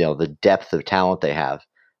seen, the depth of talent they have.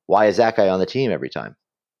 Why is that guy on the team every time?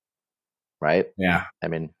 Right? Yeah. I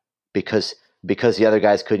mean, because the other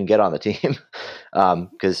guys couldn't get on the team,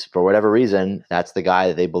 because for whatever reason, that's the guy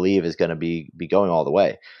that they believe is going to be going all the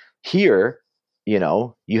way. Here,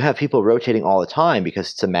 you have people rotating all the time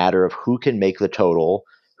because it's a matter of who can make the total,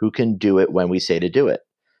 who can do it when we say to do it,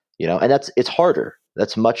 and it's harder.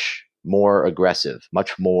 That's much more aggressive,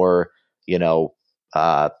 much more,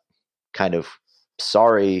 kind of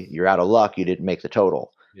sorry, you're out of luck. You didn't make the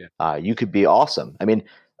total. Yeah. You could be awesome. I mean,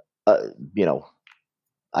 you know,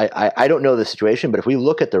 I don't know the situation, but if we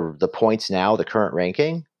look at the points now, the current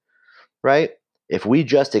ranking, right? If we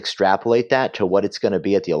just extrapolate that to what it's going to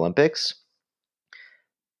be at the Olympics,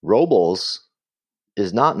 Robles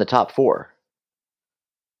is not in the top 4.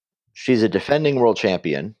 She's a defending world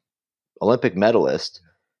champion, Olympic medalist.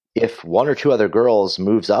 If one or two other girls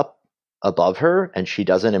moves up above her and she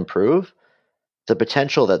doesn't improve, the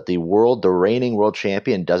potential that the reigning world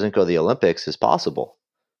champion doesn't go to the Olympics is possible.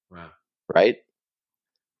 Wow. Right?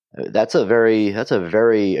 That's a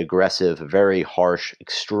very aggressive, very harsh,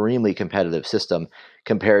 extremely competitive system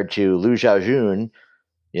compared to Liu Xiaojun,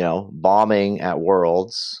 you know, bombing at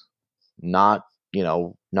Worlds, not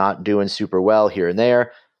doing super well here and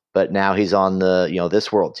there, but now he's on the, you know,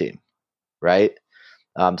 this world team, right?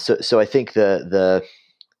 So I think I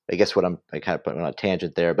guess I kind of put on a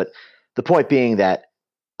tangent there, but the point being that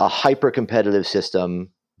a hyper competitive system,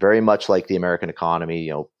 very much like the American economy,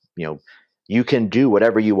 you know, you can do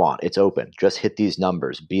whatever you want. It's open. Just hit these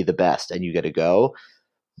numbers, be the best, and you get to go.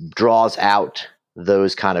 Draws out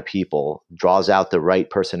those kind of people, draws out the right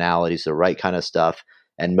personalities, the right kind of stuff,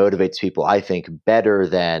 and motivates people, I think, better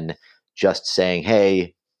than just saying,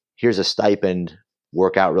 hey, here's a stipend,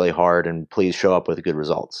 work out really hard, and please show up with good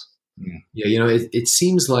results. Yeah, you know, it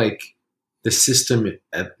seems like the system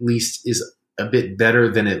at least is a bit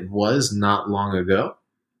better than it was not long ago.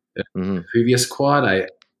 Mm-hmm. The previous quad, I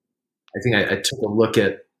think I took a look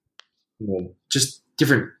at, you know, just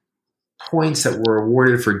different points that were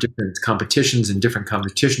awarded for different competitions, and different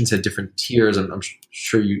competitions had different tiers. I'm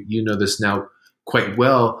sure you know this now quite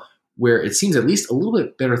well, where it seems at least a little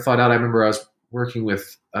bit better thought out. I remember I was working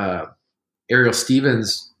with Ariel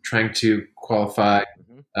Stevens trying to qualify.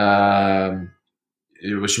 She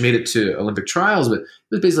made it to Olympic trials, but it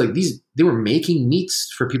was basically like they were making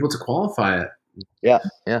meets for people to qualify it. Yeah.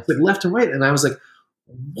 Like left and right. And I was like,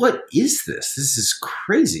 what is this? This is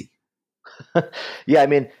crazy. Yeah, I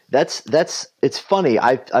mean, it's funny.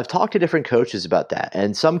 I've talked to different coaches about that,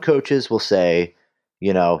 and some coaches will say,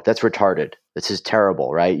 you know, that's retarded. This is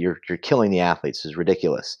terrible, right? You're killing the athletes. This is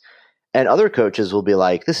ridiculous. And other coaches will be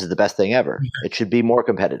like, this is the best thing ever. It should be more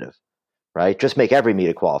competitive, right? Just make every meet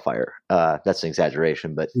a qualifier. That's an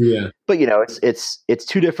exaggeration, but you know, it's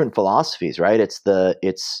two different philosophies, right?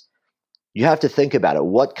 You have to think about it.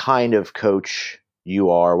 What kind of coach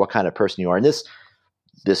you are, what kind of person you are. And this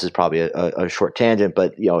is probably a short tangent,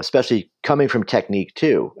 but, you know, especially coming from technique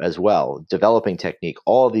too, as well, developing technique,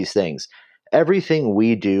 all of these things, everything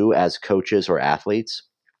we do as coaches or athletes,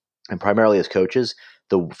 and primarily as coaches,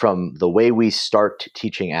 from the way we start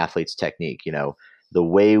teaching athletes technique, you know, the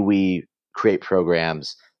way we create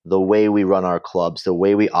programs, the way we run our clubs, the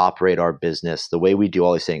way we operate our business, the way we do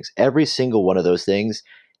all these things, every single one of those things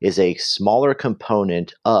is a smaller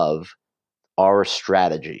component of our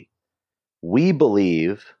strategy. We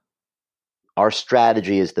believe our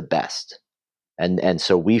strategy is the best. And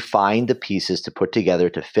so we find the pieces to put together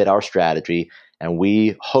to fit our strategy. And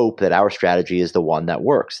we hope that our strategy is the one that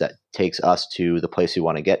works, that takes us to the place we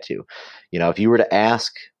want to get to. You know, if you were to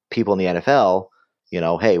ask people in the NFL, you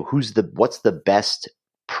know, hey, what's the best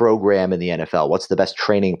program in the NFL? What's the best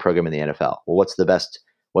training program in the NFL? Well, what's the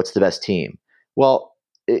best team? Well,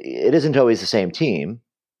 it isn't always the same team,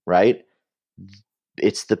 right?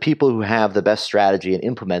 It's the people who have the best strategy and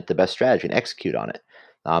implement the best strategy and execute on it.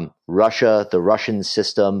 Russia, the Russian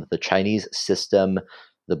system, the Chinese system,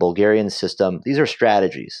 the Bulgarian system, these are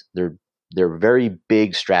strategies. They're very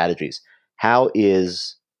big strategies. How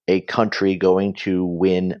is a country going to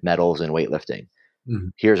win medals in weightlifting? Mm-hmm.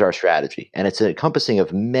 Here's our strategy. And it's encompassing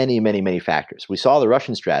of many, many, many factors. We saw the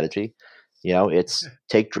Russian strategy. You know, it's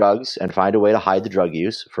take drugs and find a way to hide the drug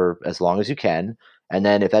use for as long as you can. And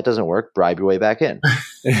then if that doesn't work, bribe your way back in,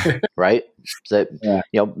 right? So, you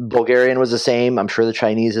know, Bulgarian was the same. I'm sure the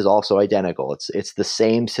Chinese is also identical. It's the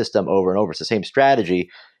same system over and over. It's the same strategy.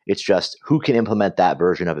 It's just who can implement that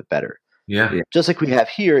version of it better. Yeah. Just like we have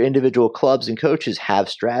here, individual clubs and coaches have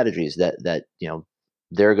strategies that you know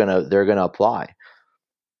they're gonna apply.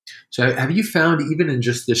 So have you found, even in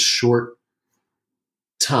just this short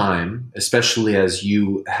time, especially as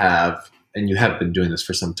you have been doing this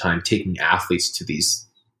for some time, taking athletes to these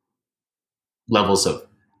levels of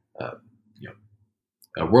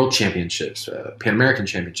world championships, Pan American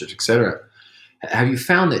championships, etc. Have you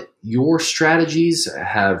found that your strategies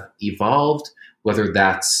have evolved, whether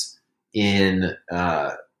that's in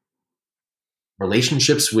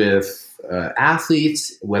relationships with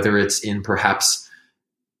athletes, whether it's in perhaps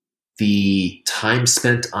the time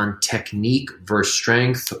spent on technique versus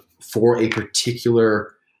strength for a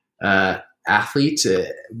particular athletes,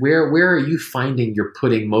 where are you finding you're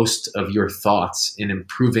putting most of your thoughts in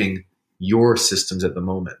improving your systems at the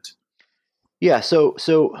moment? Yeah,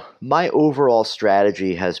 so my overall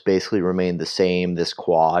strategy has basically remained the same this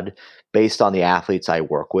quad based on the athletes I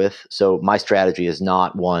work with. So my strategy is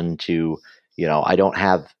not one to, I don't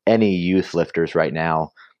have any youth lifters right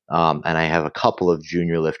now, and I have a couple of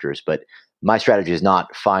junior lifters, but my strategy is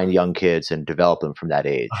not find young kids and develop them from that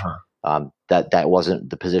age. That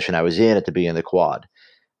wasn't the position I was in at the beginning of the quad.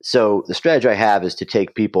 So the strategy I have is to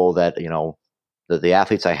take people that, the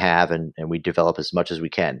athletes I have, and we develop as much as we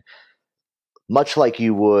can. Much like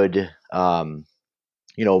you would,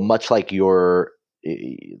 much like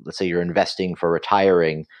let's say you're investing for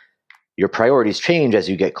retiring, your priorities change as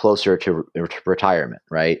you get closer to retirement,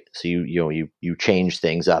 right? So you change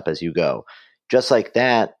things up as you go. Just like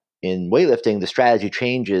that, in weightlifting, the strategy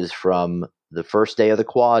changes from the first day of the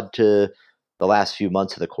quad to the last few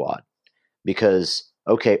months of the quad. Because,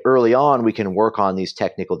 okay, early on, we can work on these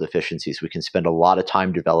technical deficiencies. We can spend a lot of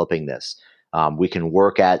time developing this. We can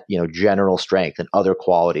work at, general strength and other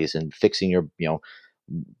qualities and fixing your,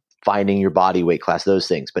 finding your body weight class, those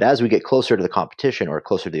things. But as we get closer to the competition or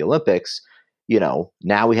closer to the Olympics,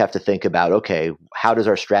 now we have to think about, okay, how does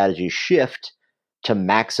our strategy shift to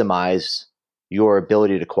maximize your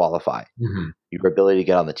ability to qualify, your ability to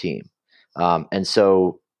get on the team? And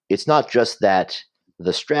so it's not just that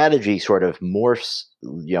the strategy sort of morphs,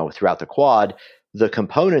 throughout the quad, the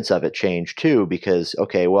components of it change too, because,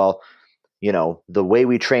 okay, well, the way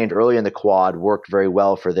we trained early in the quad worked very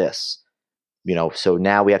well for this, so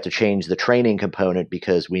now we have to change the training component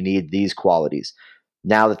because we need these qualities.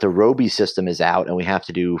 Now that the Roby system is out and we have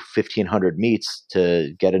to do 1,500 meets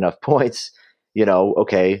to get enough points,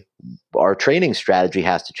 okay, our training strategy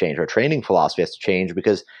has to change. Our training philosophy has to change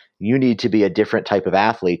because you need to be a different type of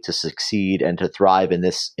athlete to succeed and to thrive in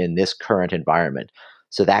this current environment.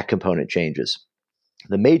 So that component changes.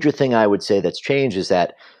 The major thing I would say that's changed is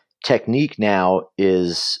that technique now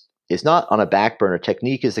is not on a back burner.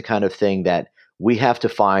 Technique is the kind of thing that we have to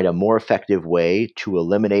find a more effective way to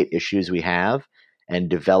eliminate issues we have and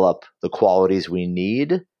develop the qualities we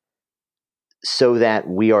need so that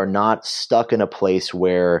we are not stuck in a place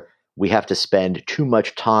where we have to spend too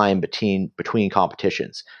much time between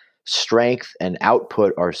competitions. Strength and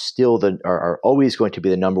output are still are always going to be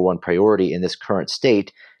the number one priority in this current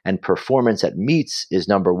state, and performance at meets is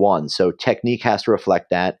number one. So technique has to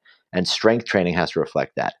reflect that, and strength training has to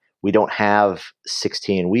reflect that. We don't have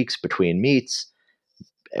 16 weeks between meets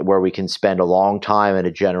where we can spend a long time in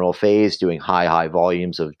a general phase doing high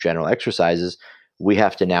volumes of general exercises. We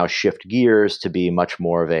have to now shift gears to be much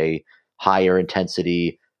more of a higher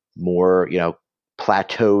intensity, more,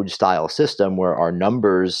 plateaued style system where our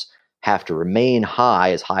numbers have to remain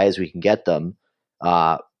as high as we can get them,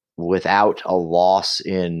 without a loss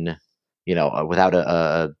in, without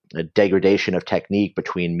a degradation of technique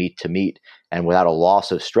between meet to meet, and without a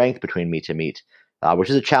loss of strength between meet to meet,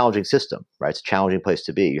 which is a challenging system, right? It's a challenging place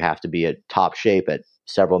to be. You have to be at top shape at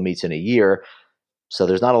several meets in a year. So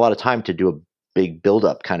there's not a lot of time to do a big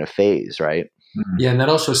build-up kind of phase, right? Yeah, and that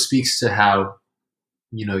also speaks to how,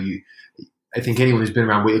 I think anyone who's been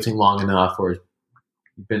around weightlifting long enough or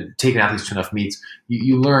been taking athletes to enough meets,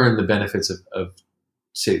 you learn the benefits of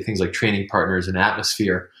say things like training partners and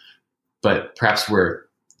atmosphere. But perhaps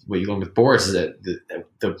what you learn with Boris is that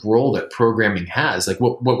the role that programming has, like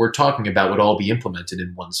what we're talking about, would all be implemented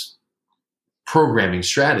in one's programming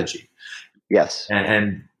strategy. Yes.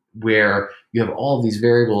 And where you have all these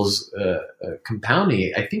variables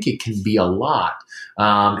compounding, I think it can be a lot.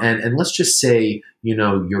 And let's just say,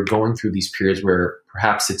 you're going through these periods where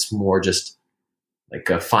perhaps it's more just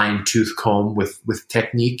like a fine-tooth comb with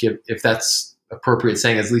technique, if that's appropriate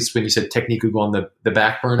saying, at least when you said technique would go on the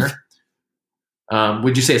back burner.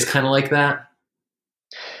 Would you say it's kind of like that?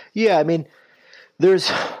 Yeah, I mean,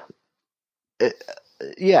 there's,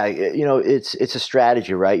 it's a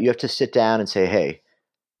strategy, right? You have to sit down and say, hey,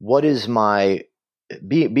 what is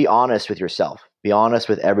be honest with yourself. Be honest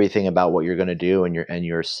with everything about what you're going to do, and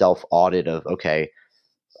your self audit of, okay,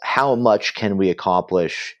 how much can we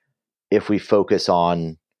accomplish if we focus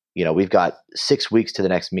on, we've got 6 weeks to the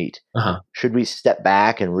next meet. Should we step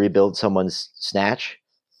back and rebuild someone's snatch?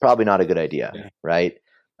 Probably not a good idea, right?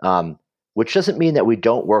 Which doesn't mean that we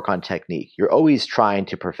don't work on technique. You're always trying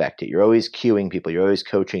to perfect it. You're always cueing people. You're always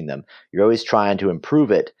coaching them. You're always trying to improve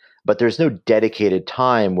it. But there's no dedicated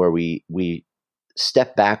time where we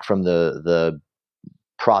step back from the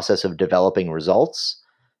process of developing results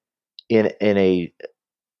in a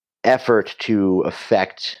effort to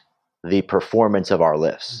affect the performance of our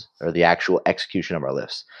lifts or the actual execution of our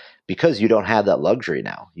lifts, because you don't have that luxury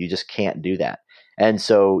now. You just can't do that. And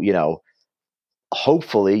so,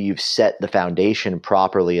 hopefully you've set the foundation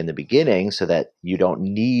properly in the beginning so that you don't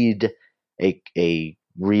need a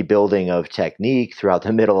rebuilding of technique throughout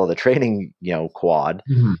the middle of the training, quad.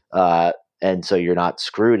 And so you're not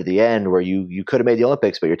screwed at the end where you could have made the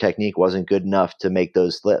Olympics, but your technique wasn't good enough to make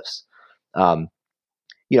those lifts.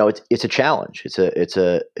 It's a challenge. It's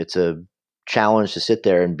a challenge to sit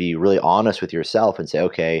there and be really honest with yourself and say,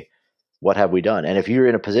 okay, what have we done? And if you're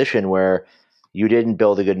in a position where you didn't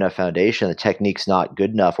build a good enough foundation, the technique's not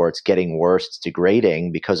good enough, or it's getting worse, it's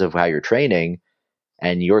degrading because of how you're training,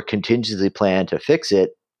 and your contingency plan to fix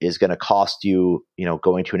it is going to cost you,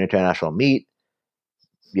 going to an international meet,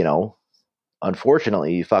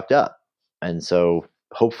 unfortunately you fucked up. And so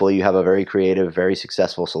hopefully you have a very creative, very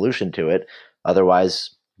successful solution to it.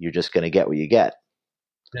 Otherwise, you're just going to get what you get.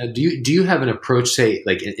 Now, do you have an approach, say,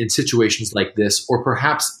 like in situations like this, or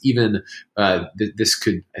perhaps even this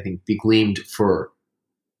could, I think, be gleamed for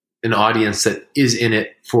an audience that is in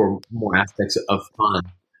it for more aspects of fun,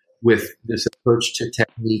 with this approach to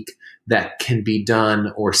technique that can be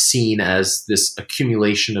done or seen as this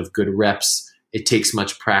accumulation of good reps? It takes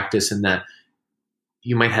much practice, and that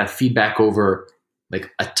you might have feedback over like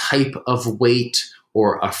a type of weight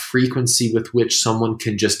or a frequency with which someone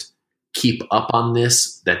can just keep up on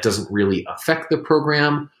this that doesn't really affect the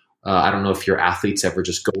program. I don't know if your athletes ever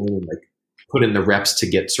just go in and like put in the reps to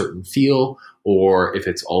get certain feel, or if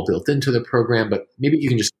it's all built into the program, but maybe you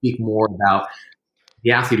can just speak more about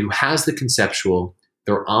the athlete who has the conceptual,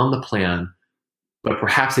 they're on the plan, but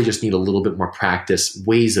perhaps they just need a little bit more practice,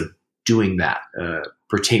 ways of doing that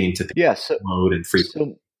pertaining to the mode and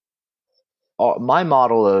frequency. So my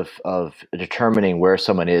model of determining where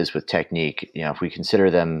someone is with technique, if we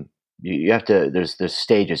consider them, you have to, there's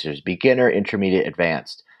stages. There's beginner, intermediate,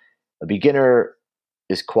 advanced. A beginner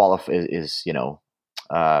is we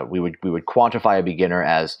would quantify a beginner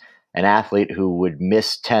as an athlete who would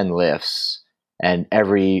miss 10 lifts, and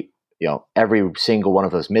every single one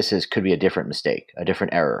of those misses could be a different mistake, a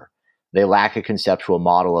different error. They lack a conceptual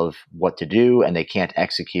model of what to do, and they can't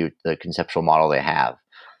execute the conceptual model they have.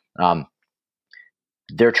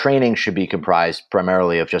 Their training should be comprised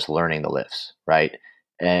primarily of just learning the lifts, right?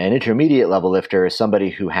 An intermediate level lifter is somebody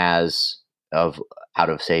who has, out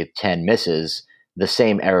of say 10 misses, the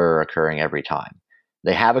same error occurring every time.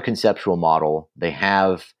 They have a conceptual model. They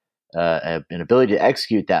have an ability to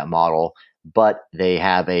execute that model, but they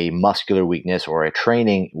have a muscular weakness or a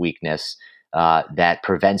training weakness that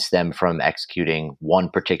prevents them from executing one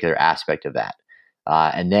particular aspect of that.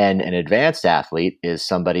 And then an advanced athlete is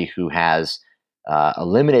somebody who has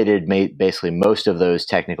eliminated basically most of those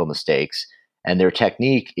technical mistakes, and their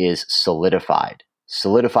technique is solidified.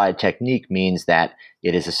 Solidified technique means that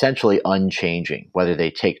it is essentially unchanging, whether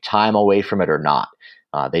they take time away from it or not.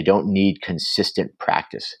 They don't need consistent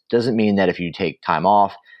practice. Doesn't mean that if you take time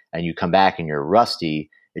off and you come back and you're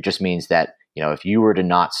rusty, it just means that, if you were to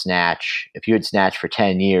not snatch, if you had snatched for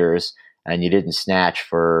 10 years and you didn't snatch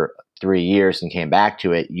for 3 years and came back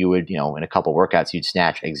to it, you would, in a couple workouts, you'd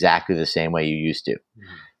snatch exactly the same way you used to.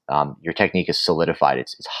 Your technique is solidified.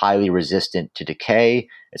 It's highly resistant to decay.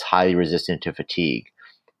 It's highly resistant to fatigue.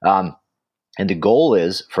 And the goal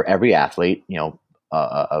is for every athlete,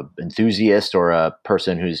 a enthusiast or a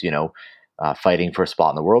person who's, fighting for a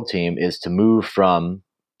spot in the world team, is to move from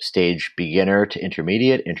stage beginner to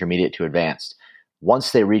intermediate, intermediate to advanced.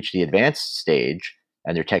 Once they reach the advanced stage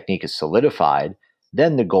and their technique is solidified,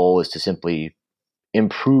 then the goal is to simply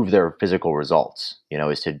improve their physical results,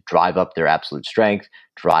 is to drive up their absolute strength,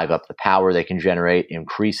 drive up the power they can generate,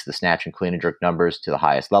 increase the snatch and clean and jerk numbers to the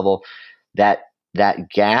highest level. That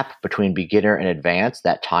gap between beginner and advanced,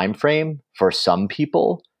 that time frame for some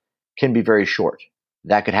people can be very short.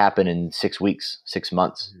 That could happen in 6 weeks, 6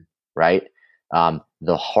 months, right?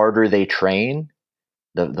 The harder they train,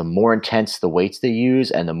 the more intense the weights they use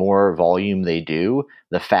and the more volume they do,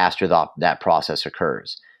 the faster that process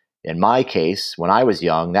occurs. In my case, when I was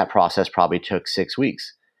young, that process probably took 6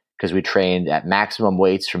 weeks because we trained at maximum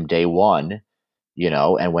weights from day one,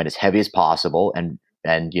 and went as heavy as possible. And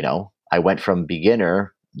I went from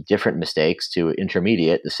beginner, different mistakes, to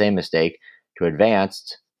intermediate, the same mistake, to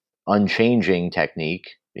advanced, unchanging technique,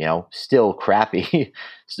 still crappy,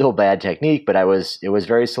 still bad technique, but it was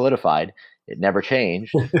very solidified. It never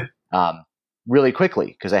changed. Really quickly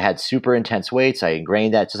because I had super intense weights. I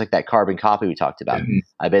ingrained that, just like that carbon copy we talked about.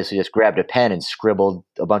 I basically just grabbed a pen and scribbled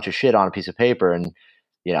a bunch of shit on a piece of paper and,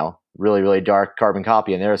 really, really dark carbon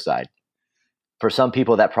copy on their side. For some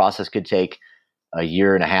people, that process could take a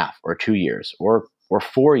year and a half or 2 years or or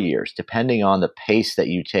 4 years, depending on the pace that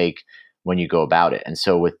you take when you go about it. And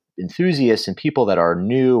so with enthusiasts and people that are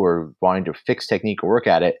new or wanting to fix technique or work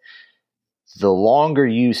at it, the longer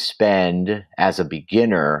you spend as a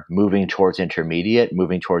beginner moving towards intermediate,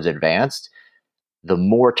 moving towards advanced, the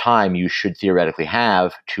more time you should theoretically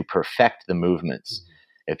have to perfect the movements.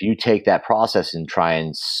 If you take that process and try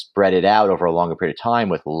and spread it out over a longer period of time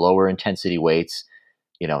with lower intensity weights,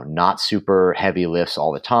 not super heavy lifts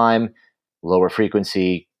all the time, lower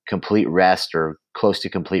frequency, complete rest or close to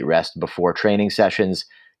complete rest before training sessions,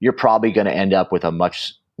 you're probably going to end up with a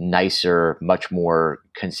much nicer, much more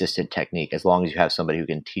consistent technique, as long as you have somebody who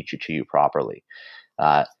can teach it to you properly.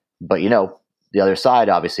 But the other side,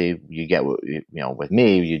 obviously, you get, with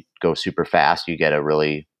me, you go super fast, you get a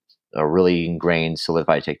really ingrained,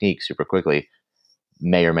 solidified technique super quickly,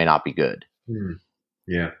 may or may not be good.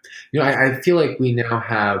 Yeah. I feel like we now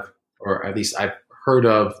have, or at least I've heard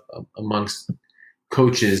of amongst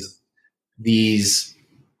coaches, these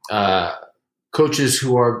coaches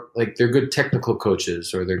who are like, they're good technical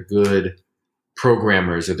coaches, or they're good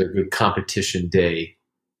programmers, or they're good competition day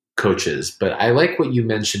coaches. But I like what you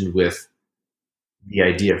mentioned with the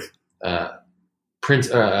idea of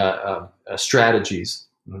strategies,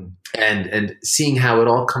 and seeing how it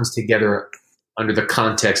all comes together under the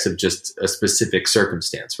context of just a specific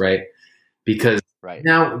circumstance, right? Because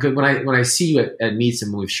now, when I see you at meets,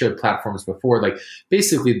 and when we've shared platforms before, like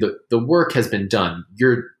basically the work has been done.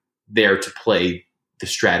 You're there to play the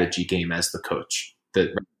strategy game as the coach.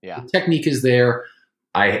 The technique is there.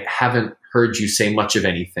 I haven't heard you say much of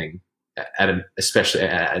anything especially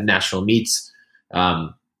at national meets.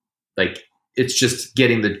 Like, it's just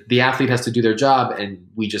getting the athlete has to do their job, and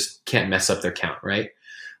we just can't mess up their count, right?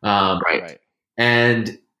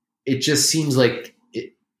 And it just seems like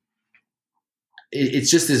it's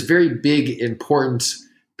just this very big, important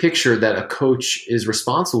picture that a coach is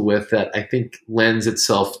responsible with, that I think lends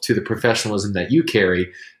itself to the professionalism that you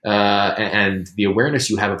carry, and the awareness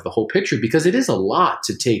you have of the whole picture, because it is a lot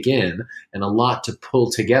to take in and a lot to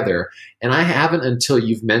pull together. And I haven't, until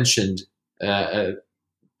you've mentioned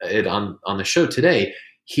it on the show today,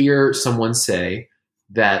 hear someone say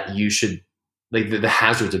that you should, like, the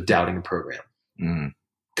hazards of doubting a program.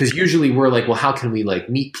 Because usually we're like, well, how can we like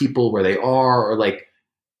meet people where they are? Or like,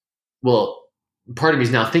 well, part of me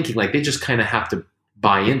is now thinking like they just kind of have to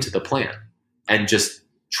buy into the plan and just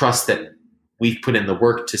trust that we've put in the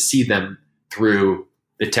work to see them through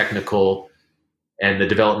the technical and the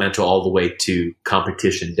developmental all the way to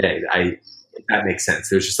competition day. That makes sense.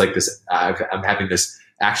 There's just like this, I'm having this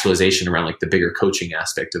actualization around like the bigger coaching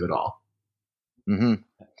aspect of it all.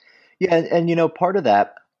 Yeah. And part of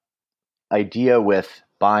that idea with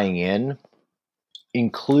buying in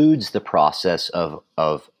includes the process of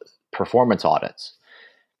performance audits.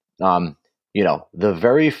 The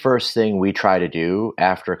very first thing we try to do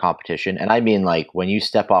after a competition, and I mean like when you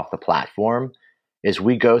step off the platform, is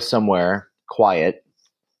we go somewhere quiet,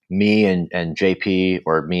 me and JP,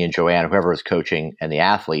 or me and Joanne, whoever is coaching, and the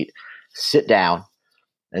athlete sit down,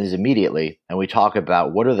 and is immediately, and we talk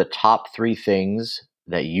about what are the top 3 things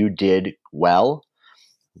that you did well,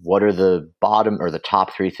 what are the bottom or the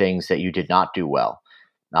top 3 things that you did not do well,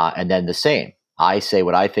 and then the same. I say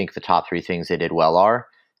what I think the top 3 things they did well are,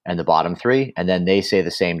 and the bottom 3, and then they say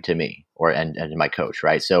the same to me and my coach,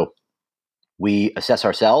 right? So we assess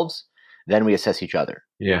ourselves, then we assess each other.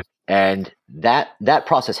 Yeah. And that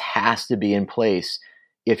process has to be in place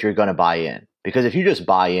if you're going to buy in. Because if you just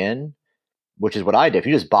buy in, which is what I did, if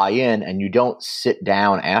you just buy in and you don't sit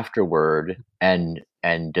down afterward and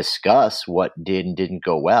discuss what did and didn't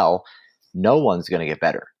go well, no one's going to get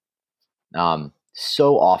better.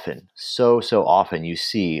 So often you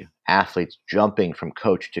see athletes jumping from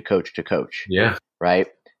coach to coach to coach. Yeah. Right.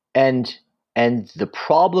 And the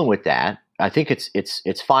problem with that, I think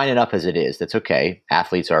it's fine enough as it is. That's okay.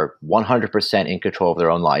 Athletes are 100% in control of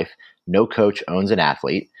their own life. No coach owns an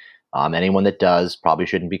athlete. Anyone that does probably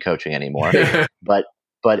shouldn't be coaching anymore. But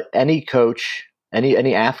any coach,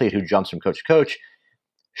 any athlete who jumps from coach to coach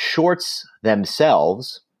shorts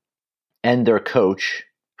themselves and their coach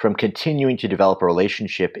from continuing to develop a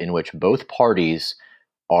relationship in which both parties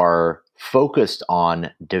are focused on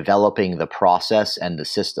developing the process and the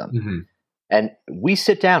system. And we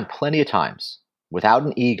sit down plenty of times without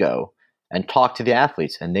an ego and talk to the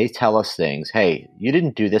athletes, and they tell us things. Hey, you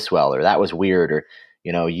didn't do this well, or that was weird, or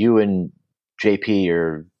you and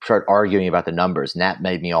JP start arguing about the numbers, and that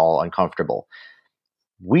made me all uncomfortable.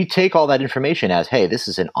 We take all that information as, hey, this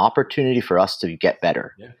is an opportunity for us to get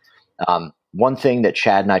better. Yeah. One thing that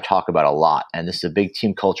Chad and I talk about a lot, and this is a big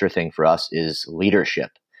team culture thing for us, is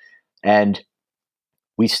leadership. And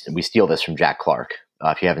we steal this from Jack Clark.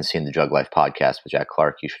 If you haven't seen the Jug Life podcast with Jack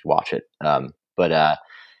Clark, you should watch it. But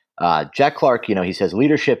Jack Clark, he says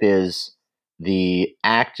leadership is the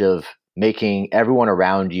act of making everyone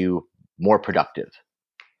around you more productive.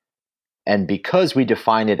 And because we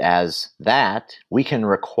define it as that, we can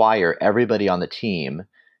require everybody on the team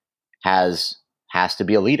has to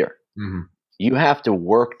be a leader. Mm-hmm. You have to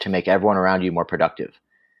work to make everyone around you more productive.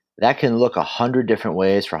 That can look 100 different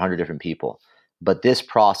ways for 100 different people. But this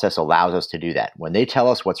process allows us to do that. When they tell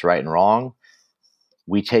us what's right and wrong,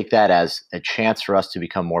 we take that as a chance for us to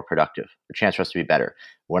become more productive, a chance for us to be better.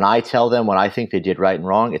 When I tell them what I think they did right and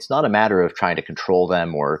wrong, it's not a matter of trying to control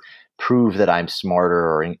them or prove that I'm smarter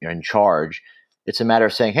or in charge. It's a matter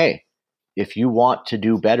of saying, hey, if you want to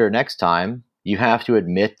do better next time, you have to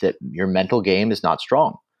admit that your mental game is not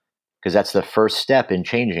strong, because that's the first step in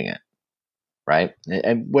changing it, right?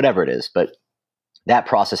 And whatever it is, but that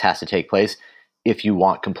process has to take place if you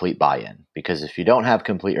want complete buy-in, because if you don't have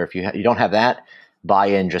complete, or if you don't have that,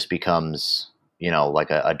 buy-in just becomes, like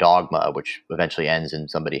a dogma, which eventually ends in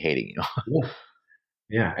somebody hating you.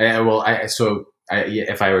 Yeah.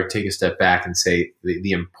 If I were to take a step back and say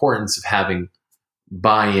the importance of having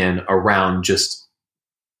buy-in around just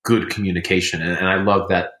good communication, and I love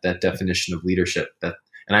that definition of leadership. And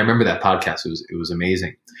I remember that podcast; it was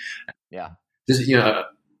amazing. Yeah. Just now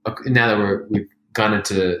that we've gone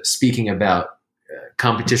into speaking about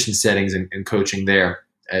competition settings and coaching there,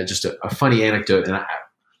 just a funny anecdote, and I'm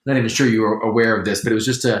not even sure you were aware of this, but it was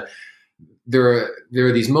just there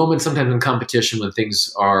are these moments sometimes in competition when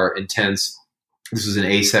things are intense. This was an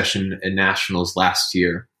A session in nationals last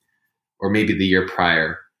year, or maybe the year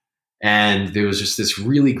prior. And there was just this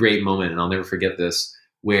really great moment, and I'll never forget this,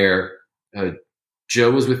 where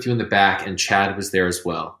Joe was with you in the back and Chad was there as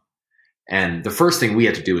well. And the first thing we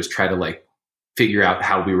had to do was try to figure out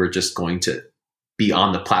how we were just going to be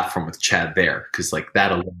on the platform with Chad there, because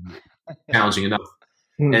that alone was challenging enough.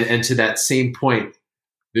 And to that same point,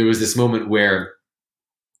 there was this moment where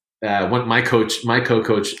when my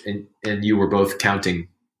co-coach and you were both counting,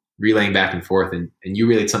 relaying back and forth, and you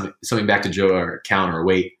relayed something back to Joe, or count or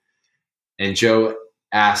weight. And Joe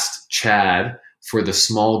asked Chad for the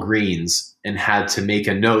small greens and had to make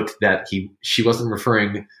a note that she wasn't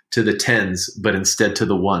referring to the 10s, but instead to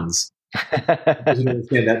the 1s. You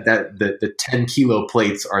understand that the 10 kilo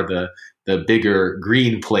plates are the bigger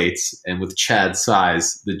green plates, and with Chad's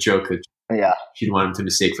size, the joke that she didn't want him to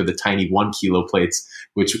mistake for the tiny 1 kilo plates,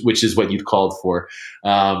 which is what you'd called for.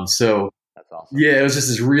 So that's awesome. Yeah, it was just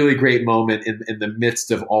this really great moment in the midst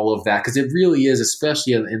of all of that, because it really is,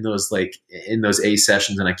 especially in those A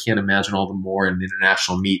sessions, and I can't imagine all the more in the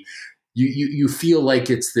international meet. You feel like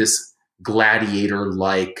it's this gladiator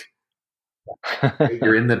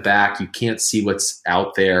you're in the back, you can't see what's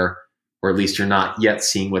out there, or at least you're not yet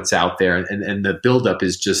seeing what's out there, and the buildup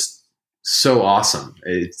is just so awesome.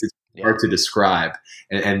 It's hard to describe,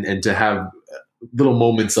 and to have little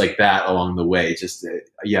moments like that along the way, just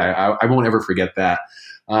I won't ever forget that.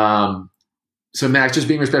 So Max, just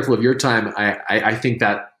being respectful of your time, I think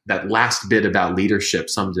that last bit about leadership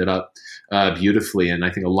sums it up beautifully, and I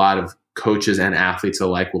think a lot of coaches and athletes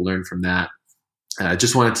alike will learn from that.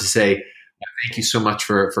 Just wanted to say thank you so much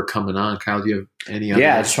for coming on. Kyle, do you have any other?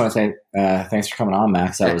 Yeah, I just want to say thanks for coming on,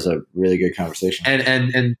 Max. That was a really good conversation.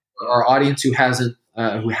 And our audience who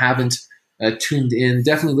haven't tuned in,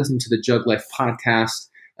 definitely listen to the Jug Life podcast.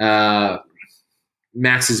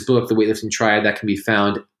 Max's book, The Weightlifting Triad, that can be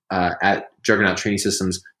found at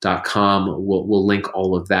juggernauttrainingsystems.com. We'll link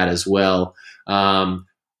all of that as well.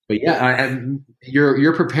 But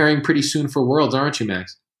you're preparing pretty soon for Worlds, aren't you,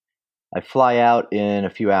 Max? I fly out in a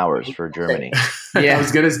few hours for Germany. Yeah, I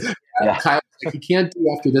was gonna say, Kyle, you can't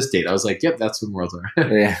do after this date. I was like, yep, that's when Worlds are.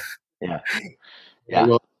 Yeah.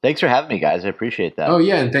 Well, thanks for having me, guys. I appreciate that. Oh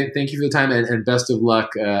yeah, and thank you for the time, and best of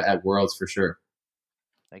luck at Worlds for sure.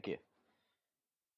 Thank you.